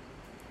do it.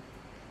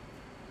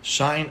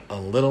 Shine a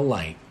little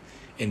light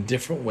in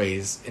different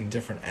ways, in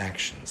different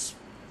actions.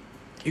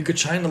 You could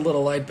shine a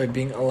little light by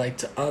being a light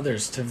to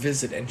others, to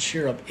visit and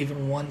cheer up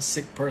even one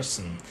sick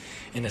person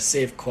in a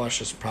safe,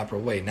 cautious, proper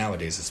way,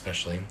 nowadays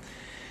especially.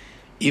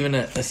 Even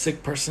a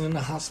sick person in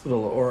a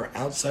hospital or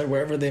outside,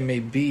 wherever they may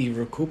be,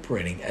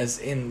 recuperating, as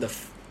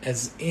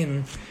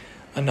in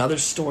another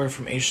story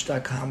from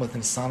Aish.com with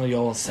Insano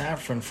Yoel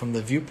Safran from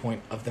the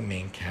viewpoint of the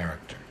main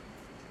character.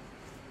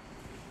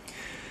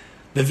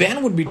 The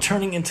van would be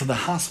turning into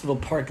the hospital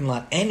parking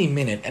lot any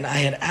minute, and I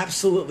had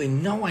absolutely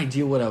no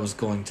idea what I was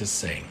going to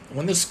say.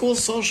 When the school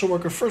social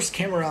worker first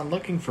came around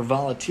looking for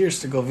volunteers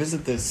to go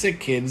visit the sick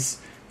kids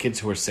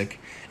who were sick,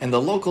 and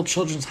the local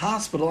children's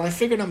hospital, I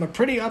figured I'm a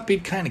pretty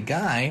upbeat kind of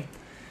guy.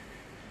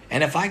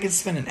 And if I could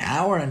spend an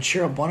hour and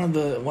cheer up one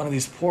of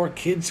these poor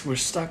kids who were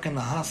stuck in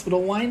the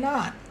hospital, why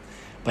not?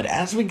 But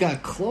as we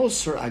got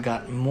closer, I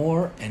got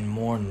more and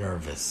more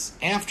nervous.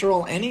 After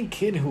all, any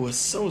kid who was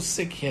so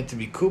sick he had to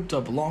be cooped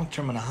up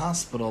long-term in a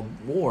hospital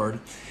ward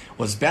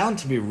was bound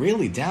to be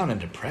really down and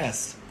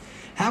depressed.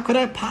 How could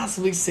I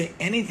possibly say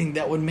anything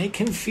that would make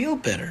him feel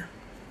better?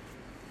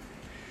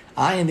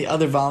 I and the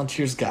other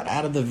volunteers got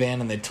out of the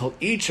van and they told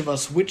each of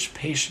us which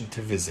patient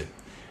to visit.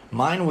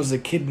 Mine was a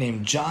kid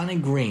named Johnny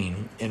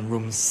Green in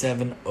room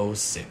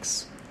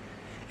 706.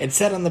 It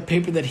said on the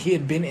paper that he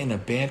had been in a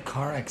bad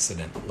car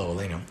accident,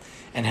 Lowellino,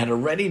 and had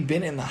already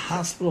been in the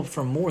hospital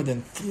for more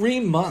than 3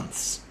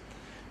 months.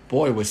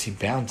 Boy, was he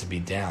bound to be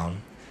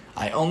down.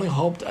 I only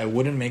hoped I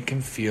wouldn't make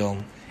him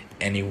feel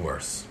any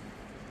worse.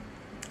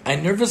 I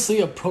nervously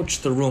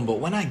approached the room, but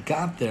when I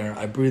got there,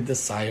 I breathed a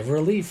sigh of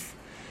relief.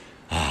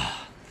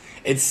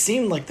 It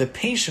seemed like the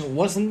patient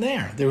wasn't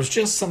there. There was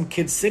just some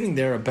kid sitting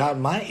there about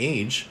my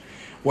age,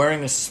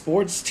 wearing a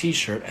sports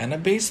t-shirt and a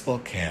baseball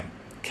cap,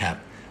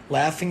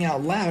 laughing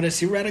out loud as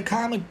he read a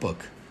comic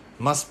book.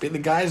 Must be the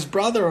guy's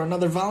brother or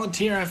another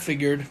volunteer, I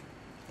figured.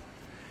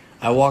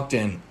 I walked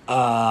in.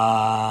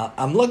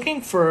 I'm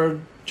looking for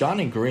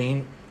Johnny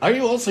Green. Are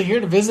you also here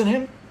to visit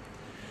him?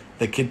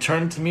 The kid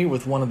turned to me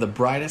with one of the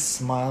brightest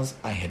smiles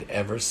I had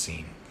ever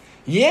seen.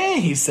 Yeah,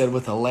 he said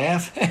with a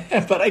laugh,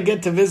 but I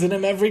get to visit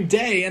him every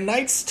day and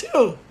nights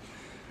too.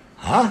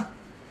 Huh?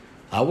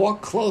 I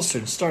walked closer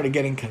and started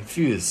getting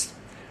confused.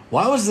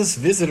 Why was this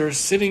visitor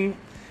sitting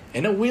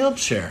in a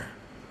wheelchair?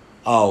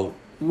 Oh,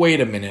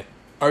 wait a minute.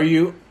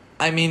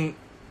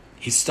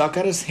 He stuck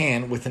out his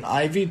hand with an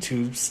IV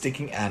tube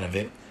sticking out of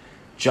it.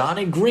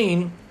 Johnny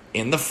Green,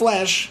 in the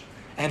flesh,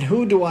 and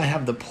who do I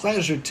have the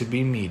pleasure to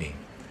be meeting?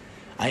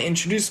 I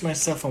introduced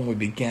myself and we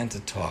began to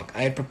talk.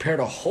 I had prepared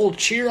a whole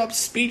cheer-up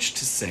speech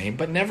to say,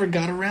 but never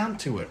got around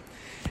to it.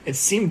 It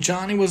seemed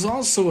Johnny was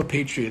also a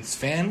Patriots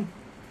fan.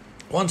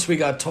 Once we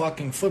got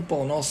talking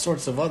football and all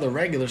sorts of other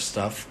regular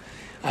stuff,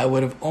 I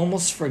would have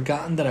almost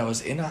forgotten that I was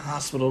in a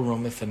hospital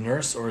room if a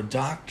nurse or a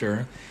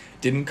doctor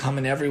didn't come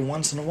in every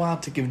once in a while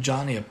to give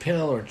Johnny a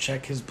pill or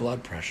check his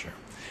blood pressure.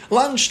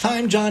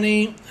 Lunchtime,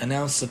 Johnny,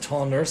 announced a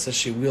tall nurse as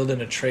she wheeled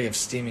in a tray of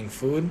steaming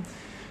food.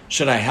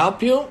 Should I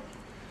help you?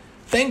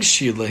 Thanks,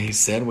 Sheila, he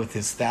said with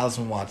his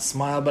 1,000-watt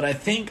smile, but I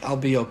think I'll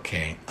be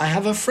okay. I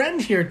have a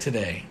friend here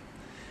today.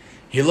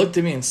 He looked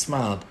at me and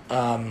smiled.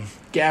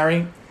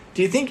 Gary,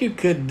 do you think you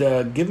could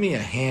give me a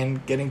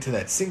hand getting to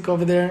that sink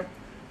over there?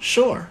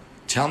 Sure.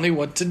 Tell me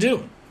what to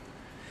do.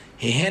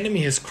 He handed me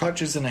his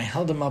crutches and I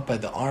held him up by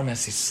the arm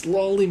as he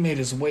slowly made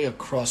his way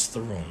across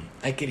the room.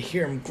 I could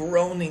hear him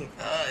groaning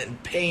in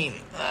pain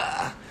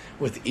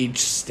with each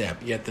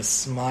step, yet the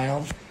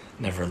smile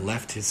never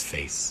left his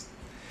face.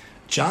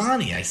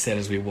 Johnny, I said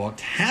as we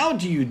walked, how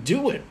do you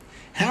do it?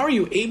 How are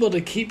you able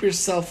to keep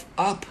yourself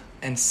up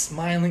and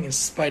smiling in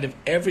spite of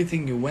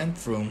everything you went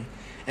through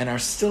and are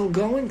still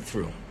going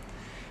through?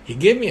 He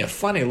gave me a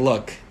funny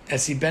look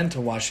as he bent to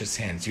wash his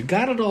hands. You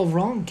got it all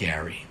wrong,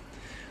 Gary.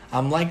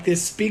 I'm like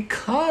this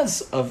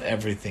because of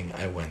everything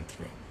I went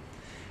through.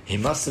 He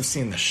must have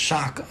seen the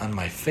shock on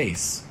my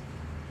face.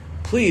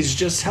 Please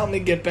just help me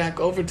get back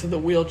over to the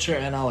wheelchair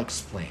and I'll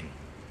explain.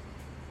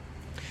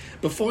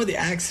 Before the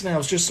accident, I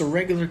was just a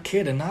regular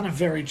kid and not a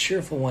very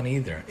cheerful one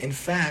either. In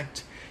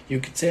fact, you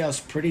could say I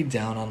was pretty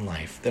down on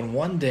life. Then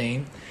one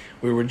day,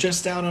 we were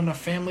just out on a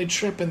family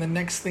trip and the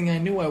next thing I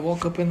knew, I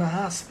woke up in the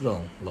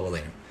hospital,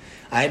 Lowellino.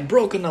 I had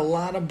broken a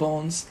lot of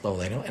bones,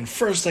 Lowellino, and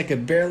first I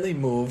could barely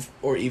move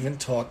or even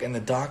talk, and the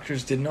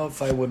doctors didn't know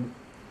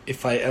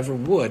if I ever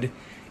would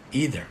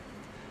either.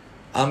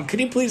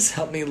 Could you please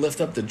help me lift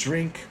up the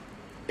drink?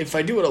 If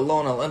I do it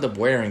alone, I'll end up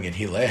wearing it,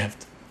 he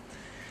laughed.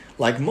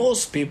 Like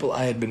most people,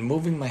 I had been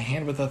moving my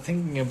hand without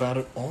thinking about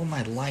it all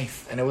my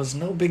life, and it was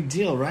no big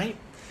deal, right?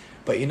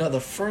 But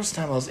the first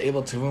time I was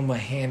able to move my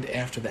hand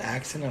after the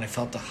accident, I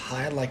felt a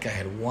high like I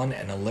had won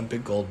an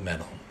Olympic gold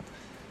medal.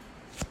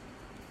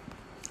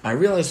 I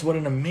realized what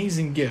an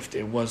amazing gift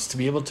it was to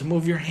be able to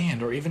move your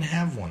hand or even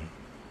have one.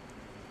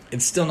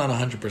 It's still not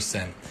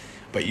 100%,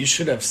 but you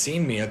should have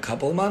seen me a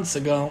couple of months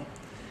ago.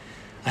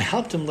 I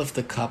helped him lift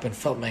the cup and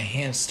felt my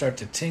hands start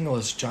to tingle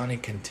as Johnny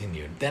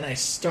continued. Then I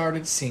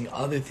started seeing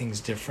other things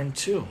different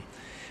too.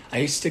 I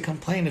used to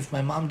complain if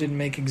my mom didn't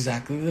make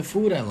exactly the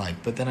food I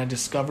liked, but then I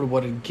discovered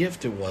what a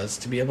gift it was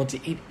to be able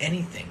to eat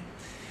anything.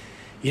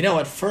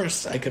 At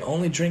first I could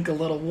only drink a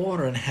little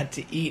water and had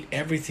to eat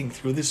everything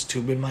through this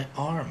tube in my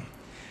arm.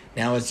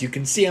 Now, as you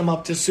can see, I'm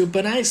up to soup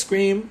and ice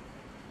cream.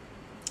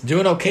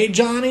 Doing okay,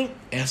 Johnny?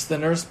 Asked the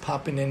nurse,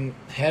 popping in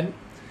head.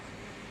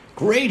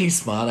 Great, he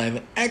smiled. I have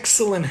an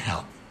excellent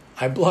health.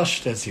 I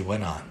blushed as he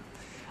went on.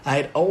 I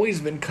had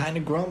always been kind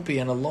of grumpy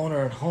and a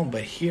loner at home,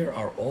 but here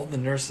are all the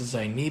nurses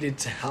I needed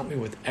to help me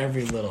with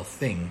every little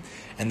thing,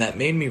 and that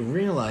made me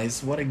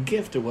realize what a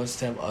gift it was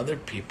to have other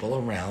people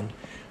around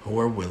who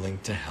were willing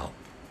to help.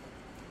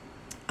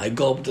 I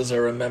gulped as I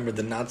remembered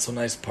the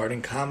not-so-nice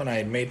parting comment I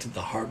had made to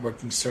the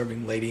hard-working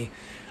serving lady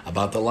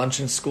about the lunch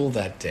in school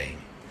that day.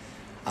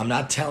 I'm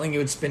not telling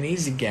you it's been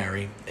easy,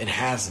 Gary. It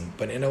hasn't.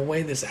 But in a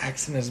way, this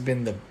accident has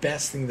been the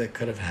best thing that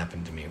could have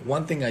happened to me.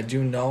 One thing I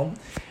do know,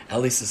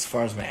 at least as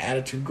far as my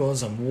attitude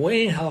goes, I'm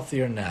way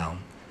healthier now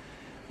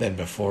than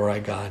before I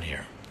got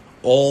here.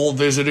 All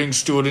visiting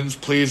students,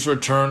 please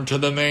return to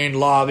the main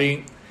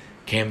lobby,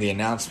 came the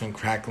announcement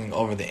crackling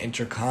over the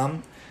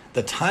intercom.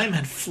 The time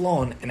had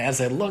flown, and as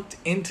I looked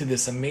into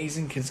this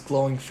amazing kid's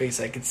glowing face,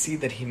 I could see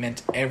that he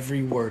meant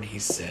every word he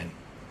said.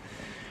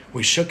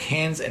 We shook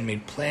hands and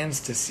made plans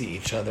to see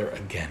each other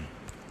again.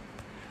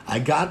 I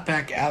got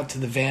back out to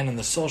the van, and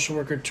the social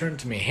worker turned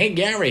to me. Hey,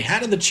 Gary, how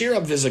did the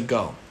cheer-up visit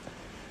go?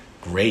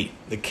 Great.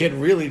 The kid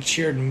really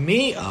cheered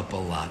me up a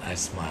lot, I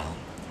smiled.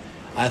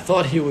 I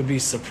thought he would be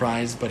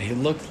surprised, but he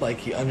looked like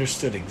he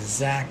understood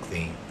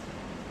exactly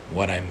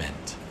what I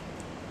meant.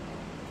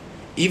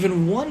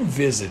 Even one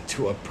visit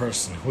to a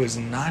person who is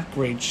in not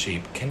great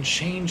shape can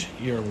change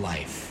your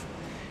life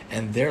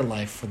and their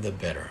life for the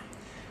better.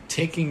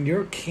 Taking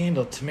your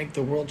candle to make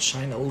the world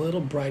shine a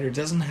little brighter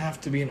doesn't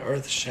have to be an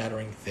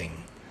earth-shattering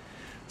thing.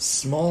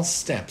 Small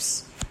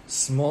steps,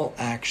 small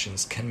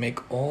actions can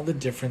make all the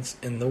difference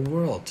in the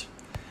world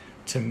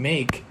to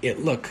make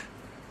it look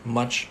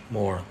much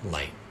more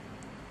light.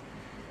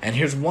 And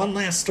here's one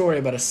last story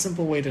about a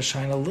simple way to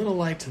shine a little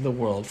light to the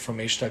world from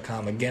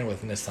H.com, again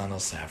with Nissan El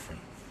Saffron.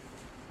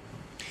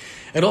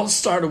 It all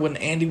started when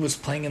Andy was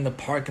playing in the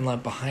parking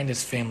lot behind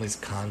his family's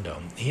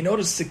condo. He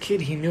noticed a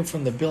kid he knew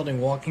from the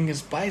building walking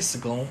his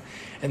bicycle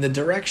in the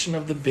direction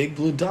of the big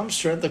blue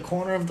dumpster at the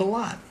corner of the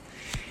lot.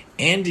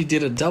 Andy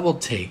did a double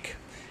take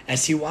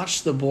as he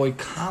watched the boy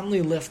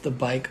calmly lift the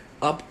bike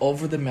up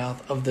over the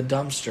mouth of the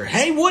dumpster.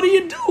 Hey, what are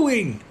you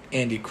doing?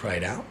 Andy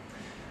cried out.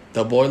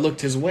 The boy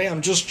looked his way.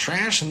 I'm just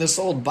trashing this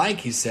old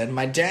bike, he said.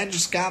 My dad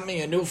just got me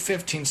a new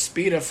 15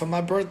 speeder for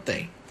my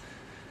birthday.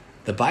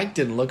 The bike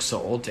didn't look so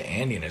old to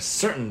Andy, and it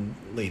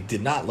certainly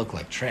did not look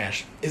like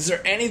trash. Is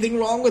there anything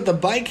wrong with the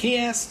bike, he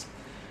asked.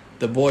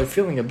 The boy,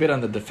 feeling a bit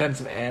on the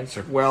defensive,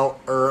 answered,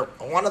 Well,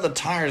 one of the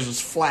tires is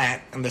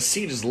flat, and the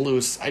seat is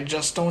loose. I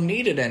just don't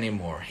need it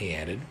anymore, he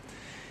added.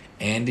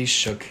 Andy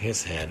shook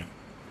his head.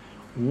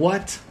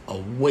 What a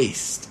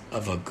waste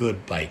of a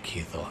good bike, he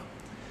thought.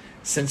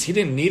 Since he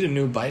didn't need a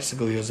new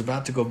bicycle, he was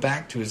about to go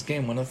back to his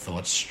game when a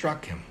thought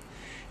struck him.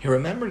 He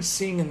remembered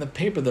seeing in the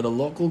paper that a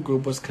local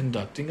group was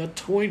conducting a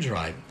toy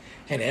drive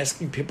and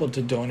asking people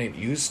to donate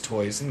used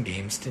toys and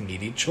games to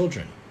needy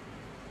children.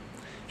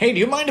 Hey, do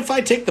you mind if I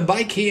take the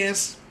bike, he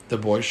asked. The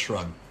boy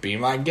shrugged. Be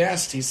my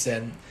guest, he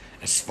said.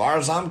 As far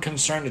as I'm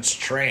concerned, it's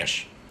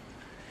trash.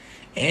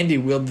 Andy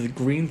wheeled the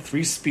green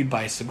 3-speed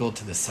bicycle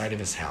to the side of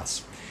his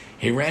house.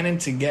 He ran in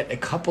to get a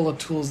couple of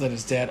tools that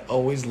his dad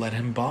always let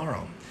him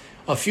borrow.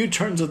 A few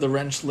turns of the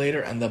wrench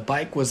later, and the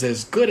bike was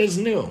as good as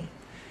new.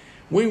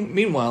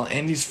 Meanwhile,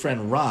 Andy's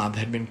friend Rob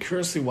had been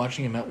curiously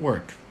watching him at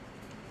work.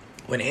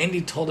 When Andy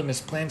told him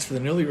his plans for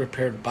the newly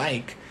repaired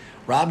bike,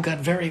 Rob got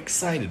very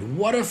excited.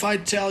 What if I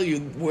tell you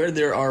where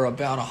there are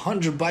about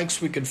 100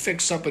 bikes we could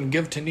fix up and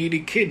give to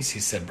needy kids,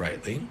 he said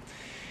brightly.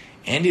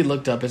 Andy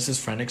looked up as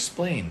his friend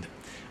explained.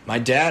 My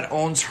dad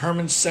owns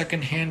Herman's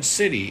Second-Hand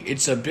City.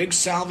 It's a big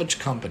salvage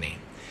company.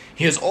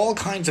 He has all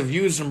kinds of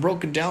used and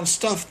broken down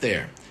stuff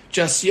there.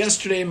 Just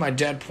yesterday, my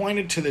dad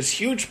pointed to this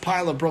huge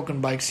pile of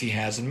broken bikes he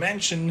has and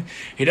mentioned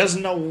he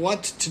doesn't know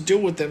what to do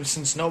with them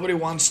since nobody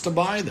wants to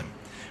buy them.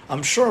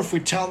 I'm sure if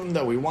we tell him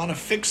that we want to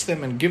fix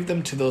them and give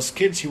them to those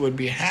kids, he would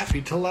be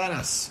happy to let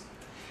us.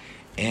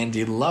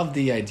 Andy loved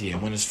the idea.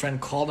 When his friend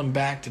called him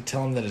back to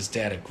tell him that his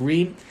dad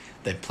agreed,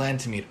 they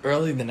planned to meet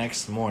early the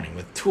next morning.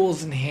 With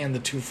tools in hand, the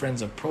two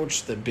friends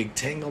approached the big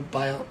tangled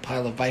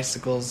pile of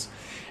bicycles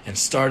and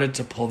started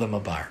to pull them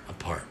apart.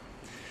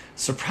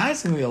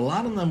 Surprisingly, a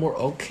lot of them were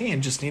okay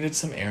and just needed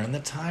some air in the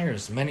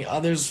tires. Many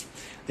others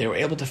they were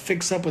able to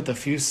fix up with a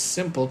few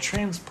simple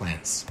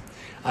transplants.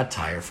 A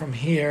tire from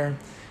here,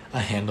 a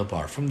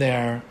handlebar from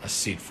there, a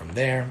seat from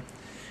there.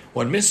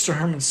 When Mr.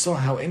 Herman saw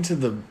how into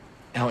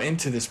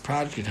this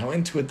project, how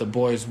into it the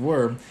boys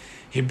were,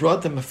 he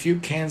brought them a few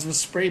cans of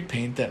spray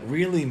paint that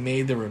really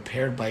made the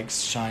repaired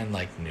bikes shine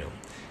like new.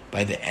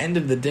 By the end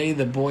of the day,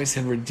 the boys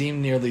had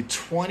redeemed nearly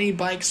 20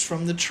 bikes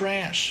from the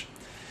trash.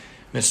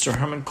 Mr.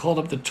 Herman called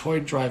up the toy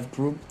drive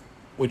group,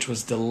 which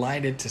was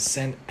delighted to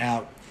send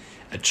out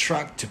a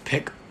truck to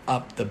pick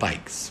up the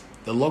bikes.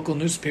 The local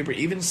newspaper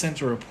even sent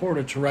a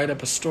reporter to write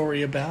up a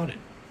story about it.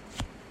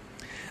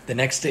 The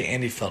next day,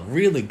 Andy felt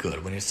really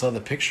good when he saw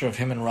the picture of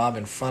him and Rob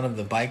in front of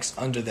the bikes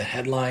under the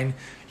headline,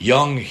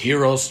 Young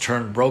Heroes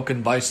Turn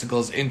Broken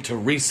Bicycles into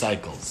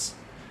Recycles.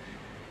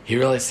 He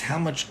realized how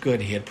much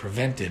good he had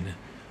prevented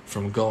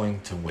from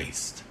going to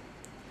waste.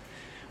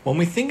 When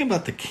we think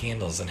about the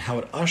candles and how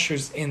it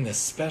ushers in this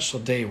special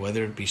day,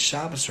 whether it be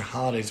Shabbos or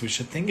holidays, we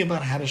should think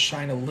about how to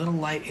shine a little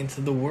light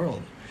into the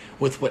world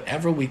with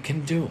whatever we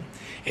can do.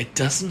 It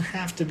doesn't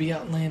have to be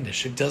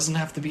outlandish. It doesn't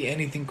have to be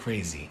anything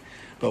crazy.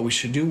 But we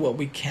should do what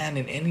we can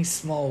in any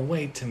small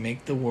way to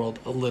make the world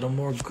a little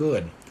more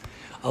good,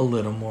 a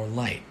little more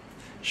light.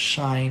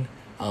 Shine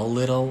a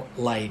little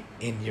light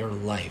in your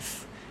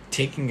life.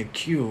 Taking a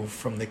cue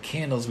from the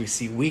candles we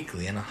see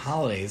weekly and the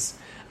holidays,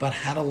 about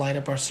how to light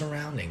up our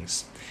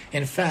surroundings.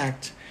 In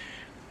fact,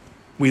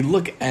 we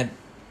look at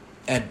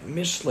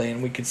Mishlei,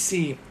 and we could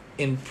see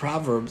in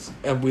Proverbs,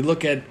 we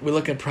look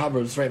at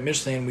Proverbs, right,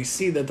 Mishlei, and we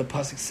see that the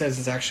pasuk says,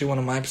 it's actually one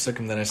of my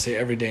pasukim that I say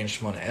every day in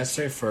Shemona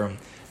Esrei for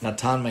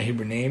Natan, my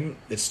Hebrew name.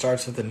 It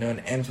starts with a nun,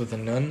 ends with a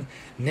nun.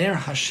 Ner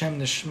Hashem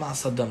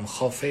nishmas adam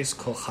chofes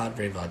kol chad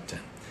revaten.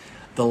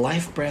 The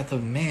life breath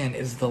of man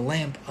is the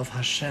lamp of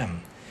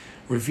Hashem,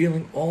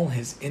 revealing all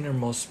his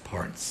innermost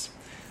parts.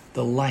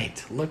 The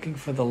light, looking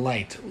for the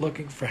light,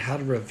 looking for how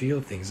to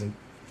reveal things and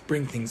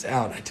bring things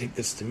out. I take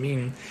this to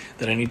mean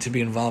that I need to be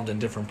involved in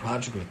different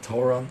projects with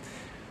Torah,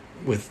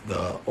 with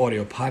the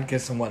audio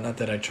podcasts and whatnot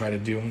that I try to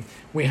do.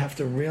 We have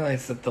to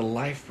realize that the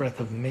life breath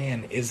of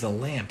man is a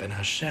lamp, and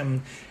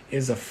Hashem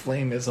is a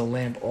flame, is a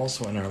lamp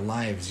also in our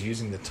lives,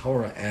 using the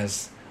Torah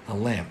as a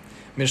lamp.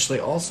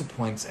 Mishlei also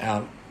points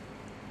out,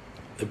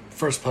 the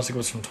first pasuk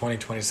was from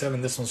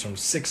 20:27, this one's from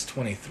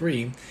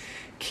 6:23,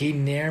 Ki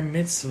ner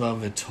mitzvah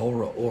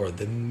v'Torah or.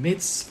 The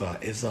mitzvah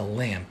is a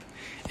lamp,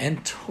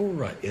 and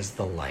Torah is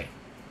the light.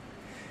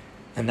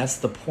 And that's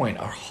the point.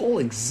 Our whole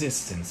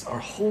existence, our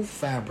whole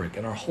fabric,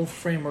 and our whole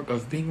framework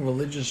of being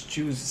religious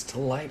Jews is to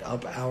light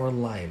up our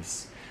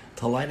lives,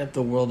 to light up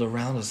the world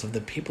around us, of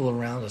the people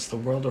around us, the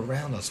world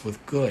around us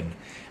with good,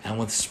 and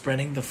with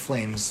spreading the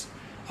flames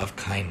of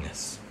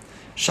kindness.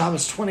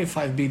 Shabbos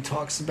 25b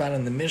talks about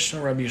in the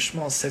Mishnah, Rabbi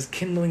Yishmael says,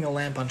 kindling a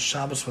lamp on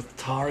Shabbos with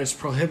tar is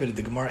prohibited.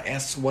 The Gemara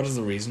asks, what is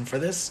the reason for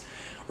this?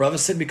 Rava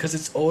said, because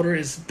its odor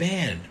is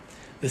bad.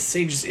 The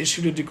sages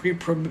issued a decree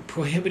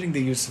prohibiting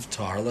the use of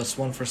tar, lest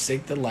one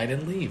forsake the light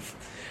and leave.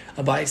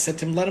 Abai said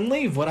to him, let him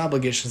leave. What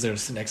obligation is there to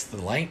sit next to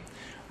the light?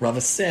 Rava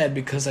said,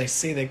 because I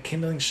say that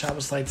kindling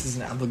Shabbos lights is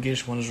an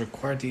obligation, one is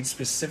required to eat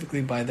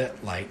specifically by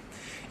that light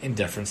in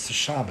deference to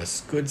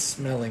Shabbos.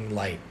 Good-smelling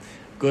light,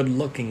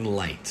 good-looking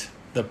light,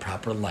 the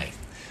proper light.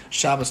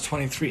 Shabbos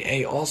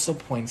 23a also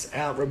points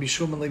out, Rabbi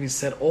Shulman Levi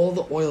said, all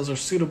the oils are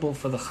suitable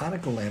for the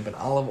Hanukkah lamp, and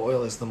olive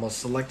oil is the most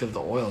selective of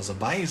the oils.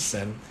 Abai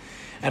said,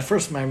 at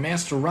first my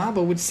master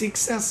Rabbah would seek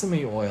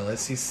sesame oil.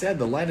 As he said,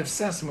 the light of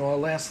sesame oil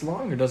lasts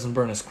longer, doesn't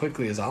burn as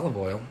quickly as olive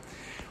oil.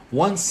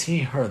 Once he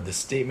heard the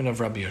statement of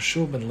Rabbi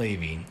Yehoshua ben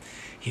Levi,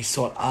 he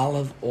sought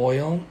olive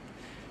oil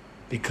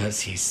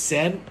because he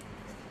said,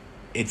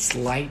 its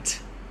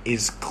light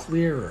is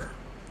clearer.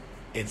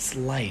 Its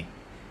light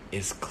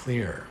is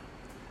clearer.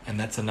 And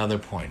that's another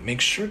point. Make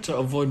sure to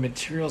avoid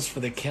materials for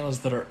the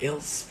candles that are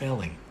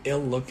ill-smelling,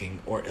 ill-looking,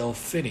 or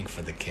ill-fitting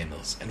for the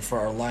candles and for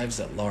our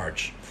lives at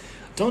large.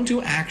 Don't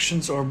do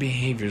actions or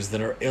behaviors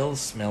that are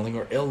ill-smelling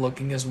or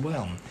ill-looking as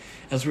well,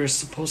 as we are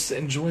supposed to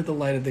enjoy the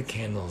light of the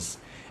candles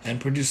and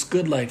produce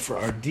good light for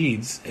our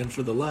deeds and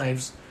for the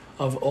lives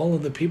of all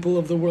of the people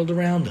of the world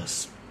around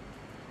us.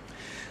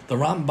 The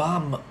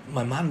Rambam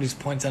Maimonides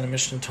points out in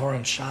Mishnah Torah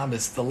and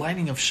Shabbos, the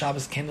lighting of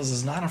Shabbos candles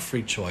is not a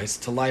free choice,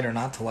 to light or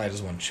not to light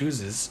as one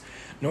chooses,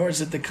 nor is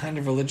it the kind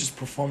of religious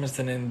performance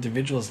that an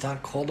individual is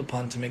not called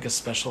upon to make a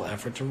special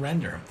effort to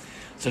render,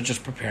 such as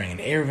preparing an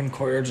eruv and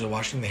koryards or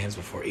washing the hands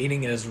before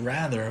eating. It is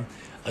rather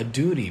a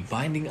duty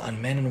binding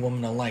on men and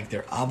women alike.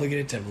 They're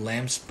obligated to have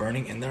lamps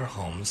burning in their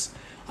homes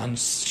on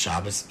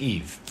Shabbos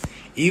Eve.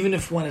 Even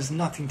if one has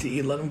nothing to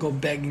eat, let him go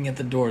begging at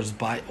the doors,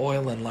 buy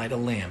oil and light a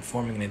lamp,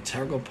 forming an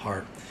integral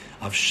part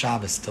of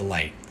Shabbos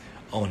delight,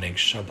 Oneg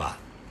Shabbat.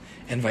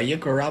 And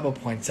Vayikra Rabbah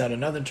points out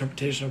another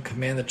interpretation of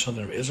command the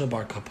children of Israel.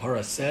 Bar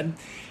Kapara said,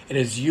 it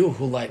is you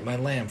who light my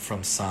lamp.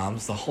 From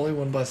Psalms, the Holy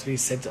One blessed be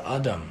said to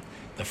Adam,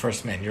 the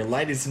first man, your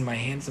light is in my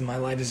hands and my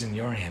light is in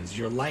your hands.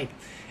 Your light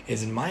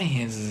is in my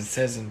hands, as it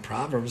says in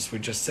Proverbs. We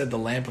just said the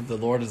lamp of the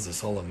Lord is the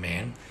soul of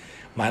man.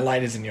 My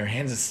light is in your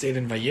hands. It stated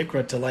in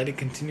Vayikra to light a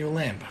continual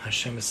lamp.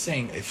 Hashem is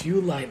saying, if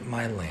you light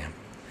my lamp,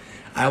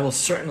 I will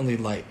certainly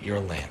light your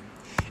lamp.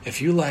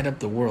 If you light up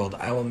the world,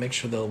 I will make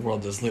sure the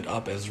world is lit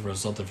up as a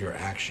result of your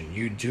action.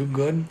 You do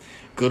good,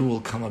 good will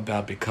come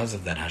about because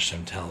of that,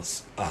 Hashem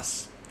tells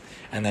us.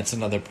 And that's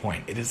another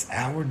point. It is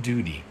our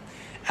duty,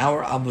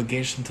 our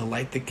obligation to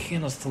light the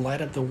candles, to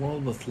light up the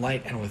world with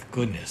light and with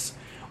goodness.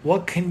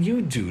 What can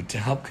you do to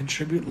help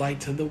contribute light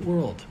to the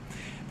world?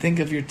 Think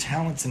of your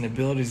talents and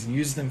abilities and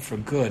use them for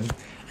good,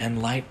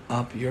 and light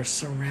up your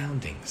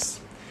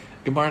surroundings.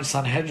 Gemara in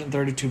Sanhedrin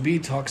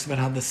 32b talks about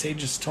how the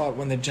sages taught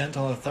when the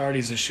Gentile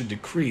authorities issued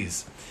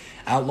decrees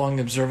outlawing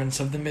observance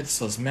of the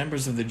mitzvahs.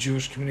 Members of the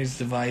Jewish communities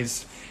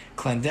devised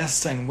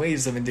clandestine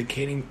ways of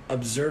indicating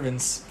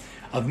observance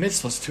of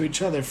mitzvahs to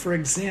each other. For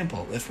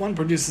example, if one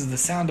produces the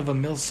sound of a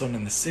millstone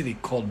in the city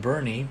called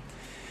Bernie,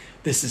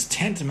 this is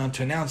tantamount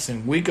to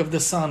announcing week of the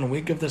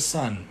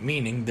sun,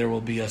 meaning there will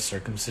be a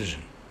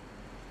circumcision.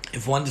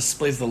 If one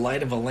displays the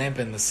light of a lamp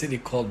in the city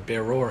called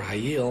Beror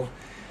Hayil,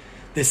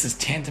 this is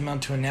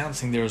tantamount to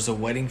announcing there is a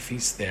wedding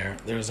feast there.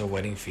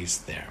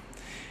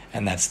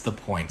 And that's the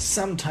point.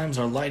 Sometimes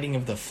our lighting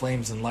of the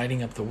flames and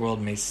lighting up the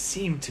world may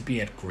seem to be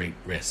at great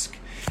risk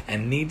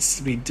and needs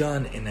to be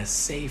done in a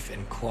safe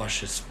and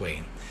cautious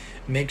way.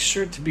 Make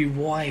sure to be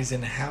wise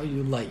in how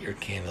you light your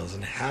candles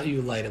and how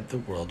you light up the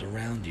world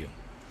around you.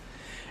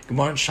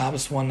 Gemara in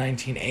Shabbos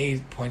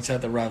 119a points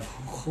out that Rav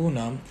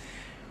Huna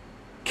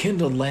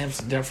kindled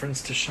lamps in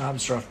deference to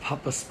Shabbos. Rav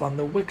Papa spun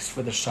the wicks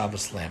for the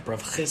Shabbos lamp.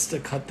 Rav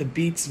Chisda cut the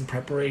beets in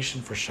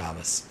preparation for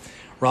Shabbos.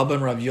 Rabba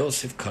and Rav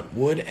Yosef cut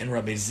wood, and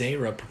Rabbi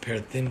Zera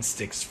prepared thin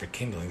sticks for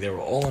kindling. They were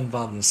all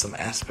involved in some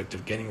aspect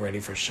of getting ready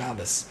for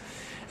Shabbos,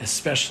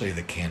 especially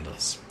the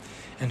candles.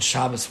 And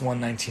Shabbos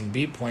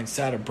 119b points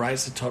out, a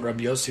Brisa taught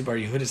Rabbi Yossi Bar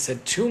Yehuda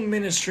said, 2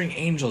 ministering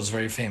angels,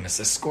 very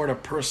famous, escort a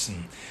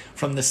person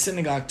from the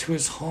synagogue to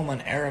his home on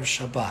Erev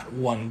Shabbat,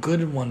 one good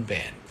and one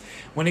bad.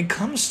 When he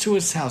comes to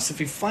his house, if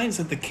he finds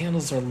that the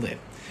candles are lit,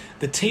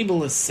 the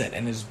table is set,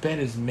 and his bed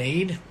is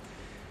made,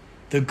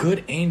 the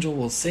good angel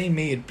will say,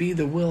 may it be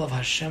the will of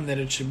Hashem that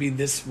it should be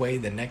this way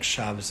the next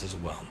Shabbos as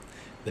well.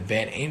 The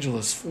bad angel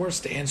is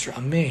forced to answer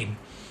Amen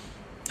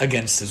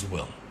against his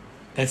will.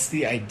 That's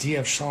the idea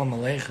of Shalom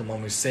Aleichem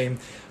when we say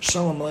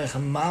Shalom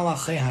Aleichem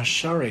Malachei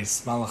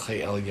Hashares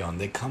Malachei Elyon.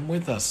 They come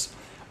with us,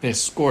 they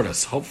escort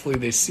us. Hopefully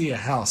they see a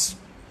house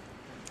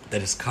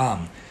that is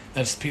calm,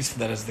 that is peaceful,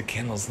 that has the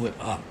candles lit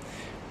up.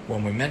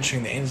 When we're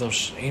mentioning the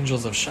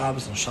angels of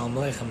Shabbos and Shalom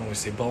Aleichem, when we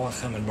say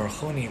Boachem and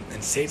Barchoni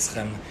and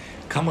Seitzchem,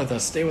 come with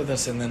us, stay with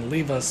us, and then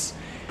leave us,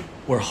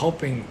 we're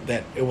hoping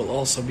that it will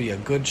also be a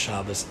good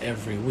Shabbos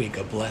every week,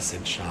 a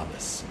blessed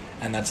Shabbos.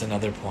 And that's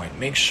another point.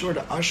 Make sure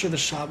to usher the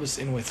Shabbos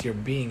in with your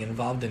being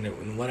involved in it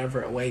in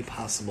whatever way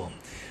possible,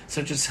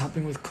 such as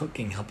helping with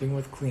cooking, helping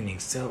with cleaning,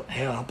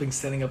 helping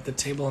setting up the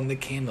table and the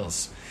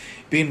candles.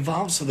 Be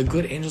involved so the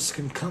good angels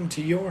can come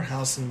to your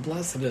house and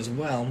bless it as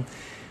well,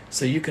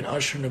 so you can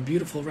usher in a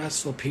beautiful,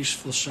 restful,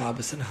 peaceful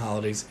Shabbos and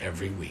holidays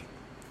every week.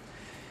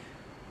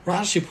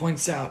 Rashi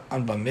points out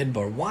on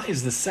Bamidbar, why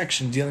is the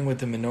section dealing with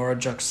the menorah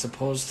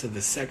juxtaposed to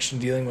the section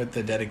dealing with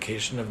the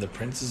dedication of the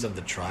princes of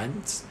the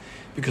tribes?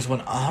 Because when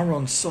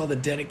Aharon saw the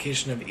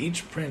dedication of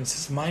each prince,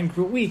 his mind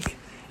grew weak,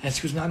 as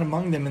he was not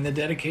among them in the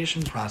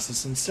dedication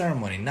process and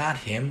ceremony, not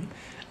him,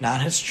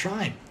 not his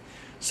tribe.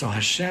 So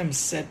Hashem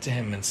said to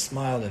him and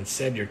smiled and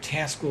said, your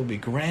task will be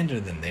grander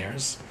than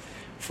theirs,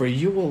 for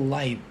you will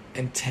light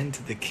and tend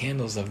to the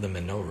candles of the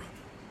menorah,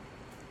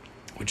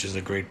 which is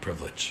a great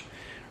privilege.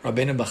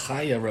 Rabbeinu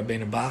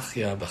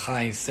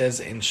Bachya says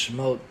in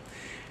Shemot,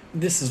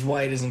 this is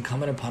why it is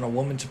incumbent upon a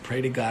woman to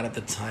pray to God at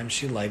the time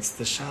she lights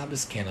the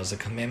Shabbos candles, a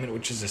commandment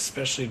which is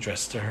especially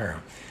addressed to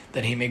her,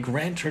 that he may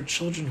grant her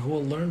children who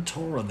will learn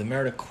Torah. The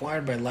merit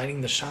acquired by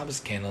lighting the Shabbos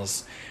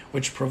candles,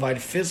 which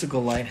provide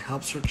physical light,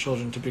 helps her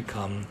children to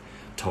become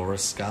Torah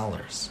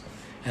scholars.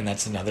 And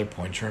that's another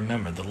point to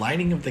remember. The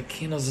lighting of the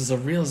candles is a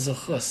real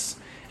zechus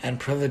and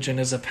privilege, and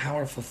is a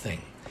powerful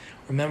thing.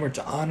 Remember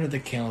to honor the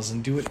candles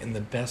and do it in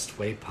the best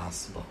way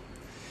possible.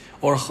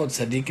 Orchot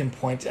Tzadikim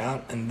point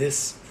out, and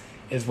this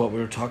is what we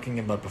were talking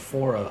about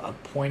before, a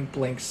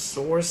point-blank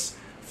source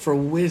for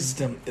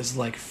wisdom is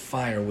like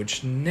fire,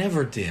 which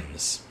never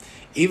dims.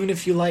 Even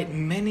if you light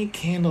many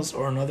candles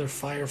or another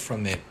fire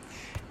from it,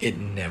 it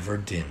never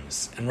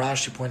dims. And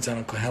Rashi points out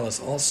in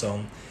Koheles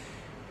also,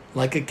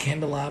 like a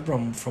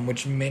candelabrum from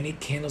which many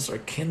candles are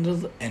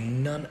kindled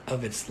and none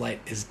of its light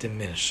is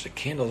diminished. A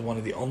candle is one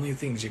of the only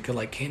things you can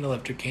light candle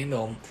after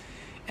candle,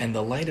 and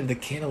the light of the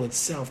candle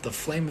itself, the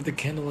flame of the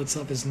candle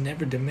itself, is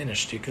never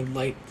diminished. You can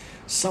light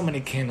so many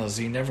candles,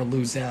 you never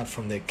lose out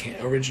from the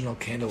original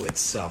candle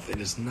itself.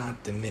 It is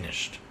not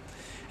diminished.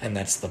 And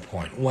that's the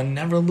point. One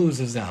never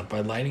loses out by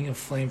lighting a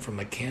flame from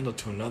a candle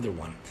to another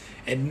one.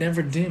 It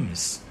never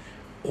dims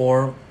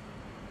or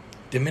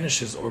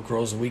diminishes or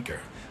grows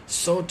weaker.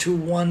 So too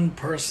one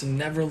person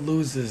never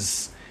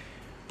loses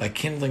by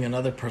kindling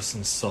another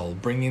person's soul,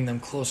 bringing them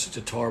closer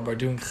to Torah by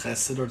doing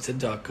chesed or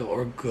tzedakah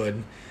or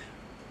good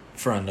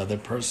for another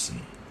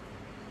person,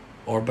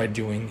 or by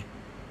doing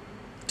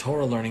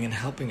Torah learning and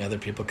helping other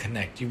people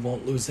connect. You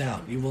won't lose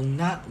out. You will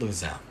not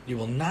lose out. You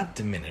will not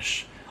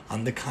diminish.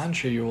 On the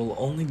contrary, you will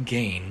only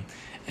gain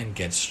and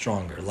get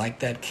stronger. Like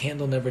that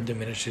candle never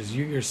diminishes,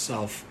 you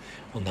yourself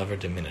will never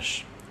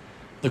diminish.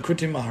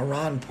 Likutei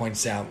Moharan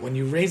points out, when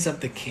you raise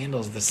up the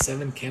candles, the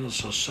 7 candles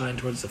shall shine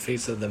towards the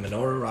face of the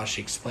menorah. Rashi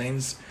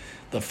explains,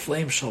 the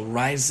flame shall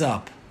rise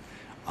up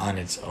on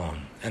its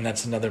own. And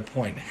that's another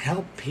point.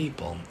 Help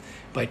people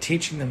by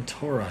teaching them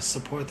Torah.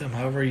 Support them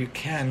however you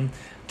can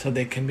till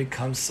they can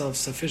become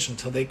self-sufficient,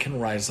 till they can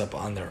rise up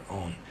on their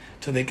own,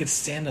 till they can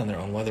stand on their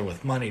own, whether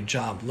with money,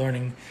 job,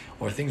 learning,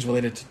 or things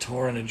related to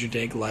Torah and a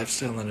Judaic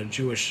lifestyle and a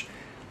Jewish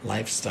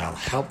lifestyle.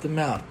 Help them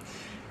out.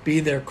 Be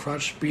their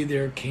crutch, be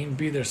their cane,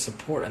 be their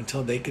support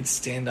until they could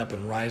stand up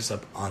and rise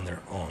up on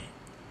their own.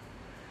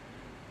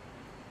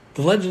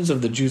 The Legends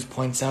of the Jews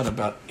points out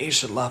about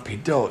Eshet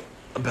Lapidot,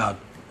 about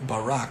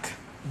Barak,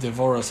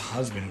 Devorah's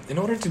husband. In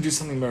order to do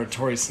something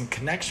meritorious in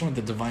connection with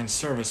the divine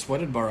service,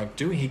 what did Barak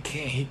do? He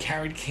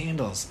carried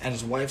candles at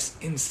his wife's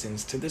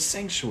instance to the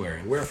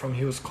sanctuary, wherefrom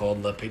he was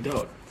called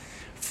Lapidot,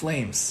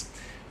 flames.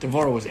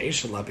 Devorah was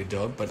Eshet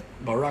Lapidot, but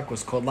Barak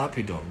was called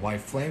Lapidot. Why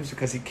flames?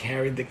 Because he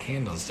carried the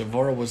candles.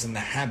 Devorah was in the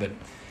habit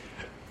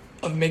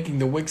of making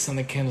the wicks on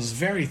the candles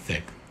very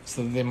thick,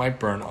 so that they might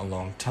burn a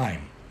long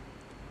time.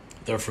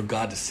 Therefore,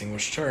 God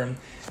distinguished her,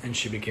 and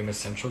she became a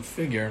central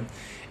figure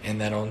in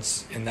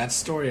that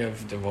story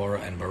of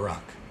Devorah and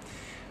Barak.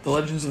 The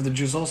legends of the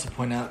Jews also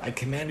point out, I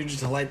commanded you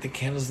to light the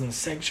candles in the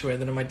sanctuary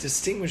that I might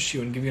distinguish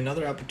you and give you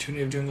another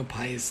opportunity of doing a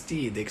pious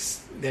deed,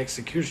 the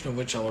execution of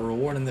which I will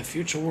reward in the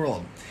future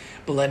world,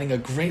 but letting a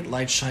great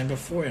light shine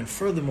before you. And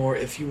furthermore,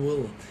 if you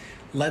will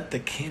let the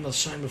candles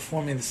shine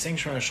before me in the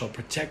sanctuary, I shall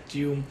protect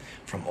you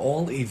from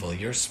all evil,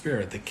 your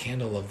spirit, the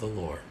candle of the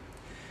Lord.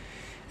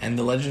 And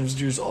the legends of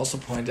the Jews also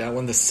point out,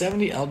 when the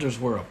 70 elders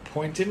were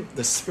appointed,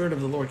 the Spirit of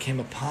the Lord came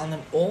upon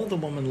them. All the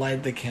women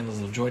lighted the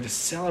candles of joy to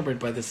celebrate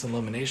by this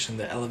illumination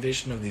the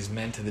elevation of these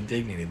men to the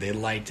dignity. They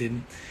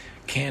lighted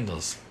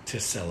candles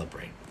to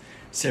celebrate.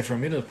 Sefer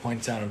Midah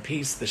points out in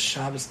peace, the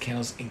Shabbos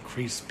candles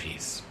increase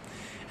peace.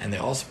 And they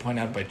also point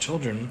out by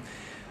children,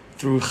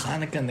 through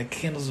Hanukkah and the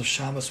candles of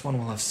Shabbos, one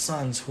will have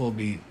sons who will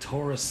be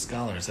Torah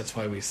scholars. That's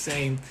why we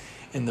say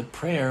in the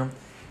prayer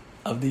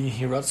of the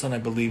Yehiratzon, I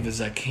believe,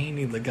 is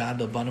Zakeni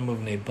Legad Banim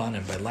Uvnei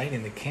Banim. By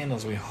lighting the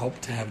candles, we hope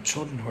to have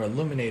children who are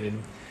illuminated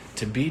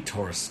to be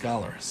Torah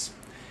scholars.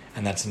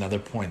 And that's another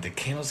point. The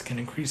candles can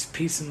increase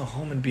peace in the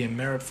home and be a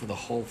merit for the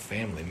whole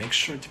family. Make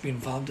sure to be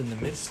involved in the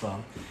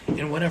mitzvah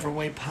in whatever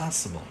way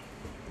possible.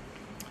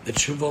 The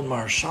Tshuvot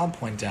Maharshal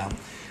point out,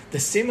 the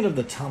statement of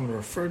the Talmud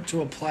referred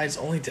to applies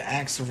only to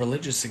acts of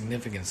religious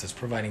significance, as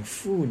providing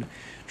food,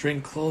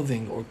 drink,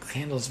 clothing, or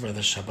candles for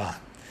the Shabbat.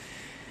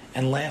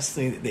 And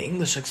lastly, the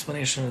English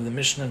explanation of the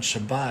Mishnah on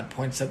Shabbat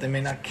points out they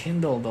may not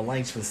kindle the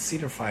lights with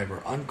cedar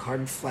fiber,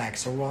 uncarded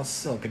flax, or raw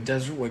silk, a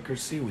desert wick, or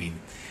seaweed.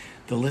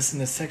 The list in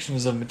this section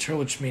is of material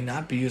which may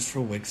not be used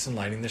for wicks and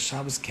lighting the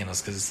Shabbos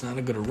candles, because it's not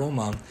a good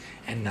aroma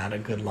and not a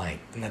good light.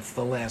 And that's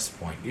the last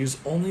point. Use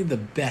only the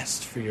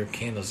best for your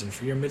candles and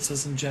for your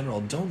mitzvahs in general.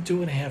 Don't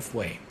do it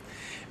halfway.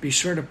 Be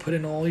sure to put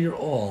in all your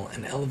all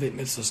and elevate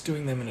mitzvahs,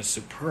 doing them in a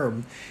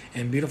superb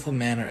and beautiful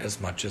manner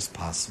as much as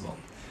possible.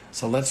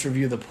 So let's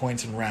review the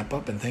points and wrap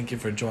up, and thank you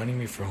for joining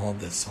me for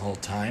this whole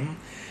time.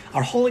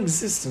 Our whole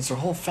existence, our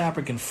whole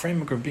fabric and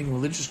framework of being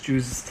religious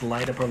Jews is to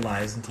light up our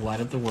lives and to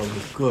light up the world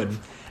with good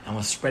and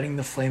with spreading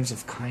the flames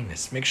of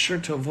kindness. Make sure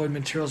to avoid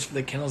materials for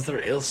the candles that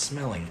are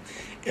ill-smelling,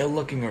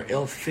 ill-looking, or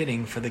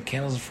ill-fitting for the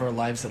candles and for our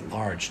lives at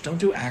large. Don't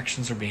do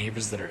actions or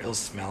behaviors that are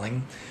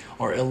ill-smelling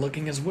or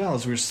ill-looking as well,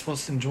 as we're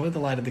supposed to enjoy the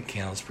light of the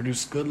candles,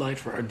 produce good light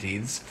for our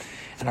deeds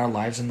and our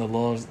lives and the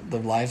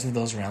lives of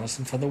those around us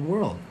and for the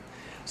world.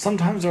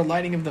 Sometimes our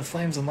lighting of the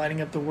flames and lighting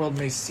up the world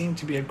may seem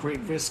to be a great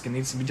risk and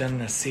needs to be done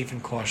in a safe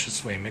and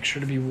cautious way. Make sure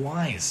to be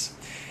wise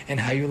in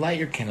how you light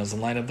your candles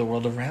and light up the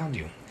world around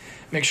you.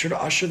 Make sure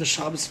to usher the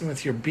Shabbos in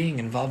with your being,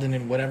 involved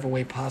in whatever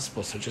way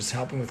possible, such as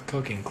helping with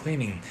cooking,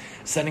 cleaning,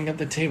 setting up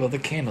the table, the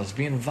candles.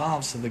 Be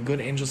involved so the good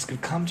angels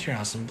could come to your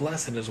house and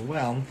bless it as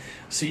well,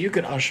 so you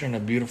could usher in a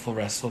beautiful,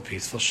 restful,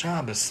 peaceful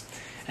Shabbos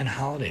and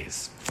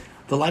holidays.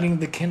 The lighting of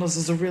the candles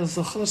is a real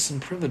zechus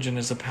and privilege and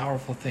is a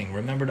powerful thing.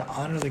 Remember to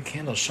honor the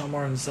candles,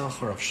 shamar and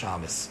zachar of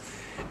Shabbos.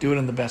 Do it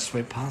in the best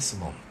way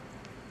possible,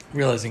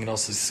 realizing it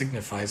also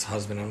signifies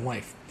husband and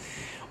wife.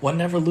 One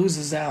never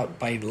loses out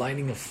by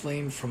lighting a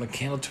flame from a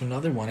candle to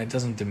another one. It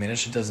doesn't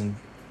diminish, it doesn't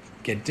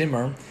get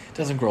dimmer, it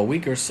doesn't grow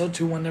weaker. So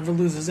too one never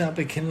loses out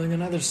by kindling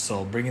another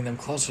soul, bringing them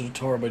closer to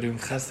Torah by doing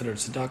chesed or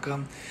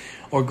tzedakah,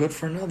 or good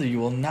for another. You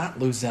will not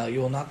lose out,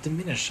 you will not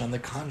diminish. On the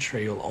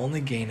contrary, you will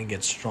only gain and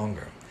get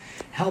stronger.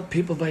 Help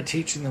people by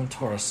teaching them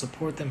Torah.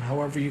 Support them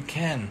however you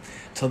can,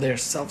 till they are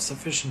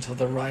self-sufficient, till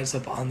they rise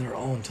up on their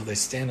own, till they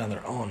stand on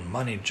their own,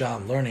 money,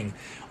 job, learning,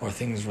 or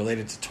things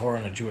related to Torah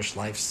and a Jewish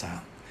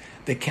lifestyle.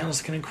 The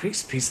candles can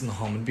increase peace in the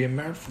home and be a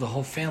merit for the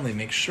whole family.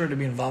 Make sure to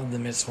be involved in the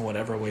mitzvah in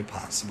whatever way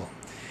possible.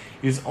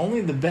 Use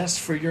only the best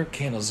for your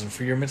candles and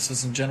for your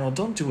mitzvahs in general.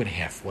 Don't do it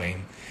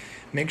halfway.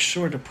 Make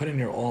sure to put in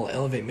your all,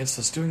 elevate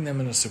mitzvahs, doing them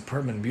in a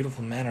superb and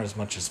beautiful manner as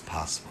much as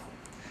possible.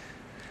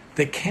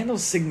 The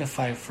candles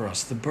signify for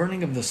us the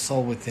burning of the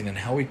soul within and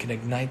how we can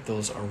ignite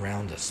those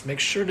around us.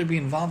 Make sure to be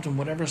involved in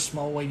whatever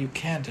small way you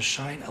can to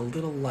shine a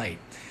little light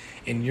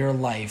in your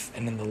life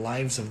and in the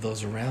lives of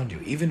those around you.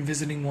 Even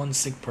visiting one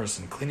sick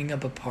person, cleaning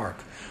up a park,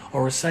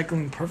 or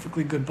recycling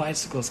perfectly good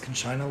bicycles can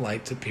shine a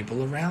light to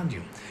people around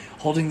you.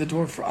 Holding the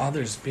door for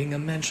others, being a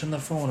mensch on the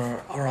phone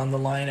or on the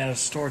line at a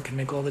store can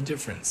make all the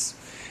difference.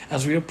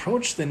 As we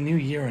approach the new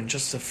year in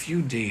just a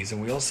few days and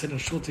we all sit in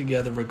shul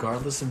together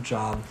regardless of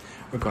job,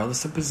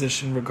 regardless of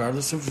position,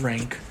 regardless of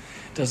rank,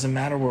 doesn't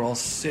matter, we're all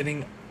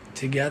sitting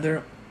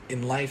together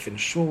in life in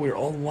shul. We're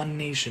all one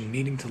nation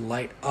needing to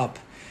light up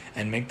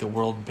and make the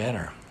world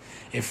better.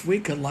 If we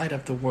could light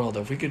up the world,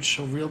 if we could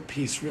show real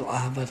peace, real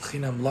ahavat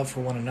chinam, love for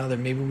one another,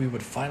 maybe we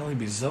would finally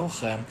be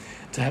zocha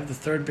to have the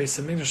third Beis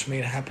HaMikdash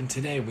made happen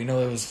today. We know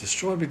it was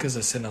destroyed because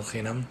of sin al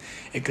chinam.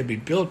 It could be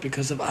built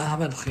because of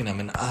ahavat chinam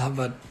and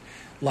ahavat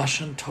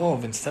lashon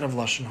tov instead of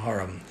lashon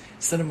haram.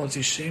 Instead of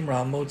motzi shem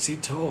ra, motzi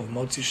tov,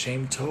 motzi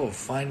shem tov,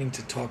 finding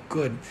to talk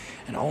good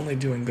and only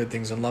doing good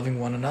things and loving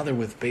one another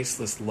with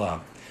baseless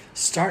love.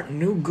 Start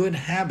new good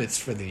habits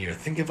for the year.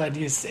 Think of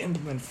ideas to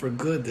implement for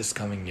good this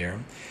coming year.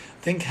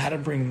 Think how to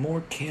bring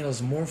more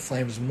candles, more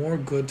flames, more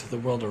good to the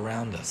world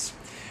around us.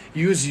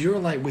 Use your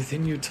light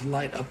within you to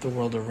light up the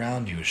world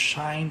around you.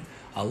 Shine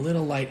a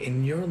little light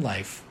in your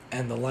life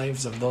and the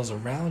lives of those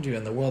around you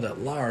and the world at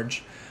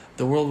large.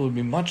 the world would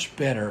be much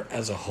better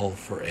as a whole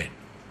for it.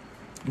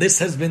 This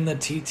has been the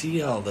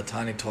TTL, the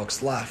Tani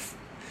Talks Life,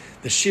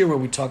 the shir where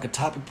we talk a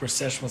topic per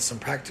session with some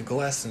practical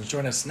lessons.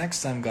 Join us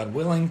next time, God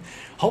willing,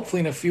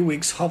 hopefully in a few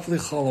weeks, hopefully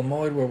Chol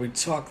Hamoed, where we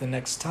talk the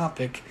next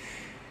topic.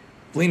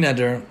 Bli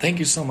Neder, thank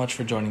you so much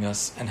for joining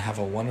us, and have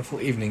a wonderful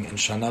evening, and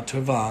Shana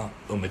Tova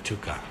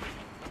Umetuka.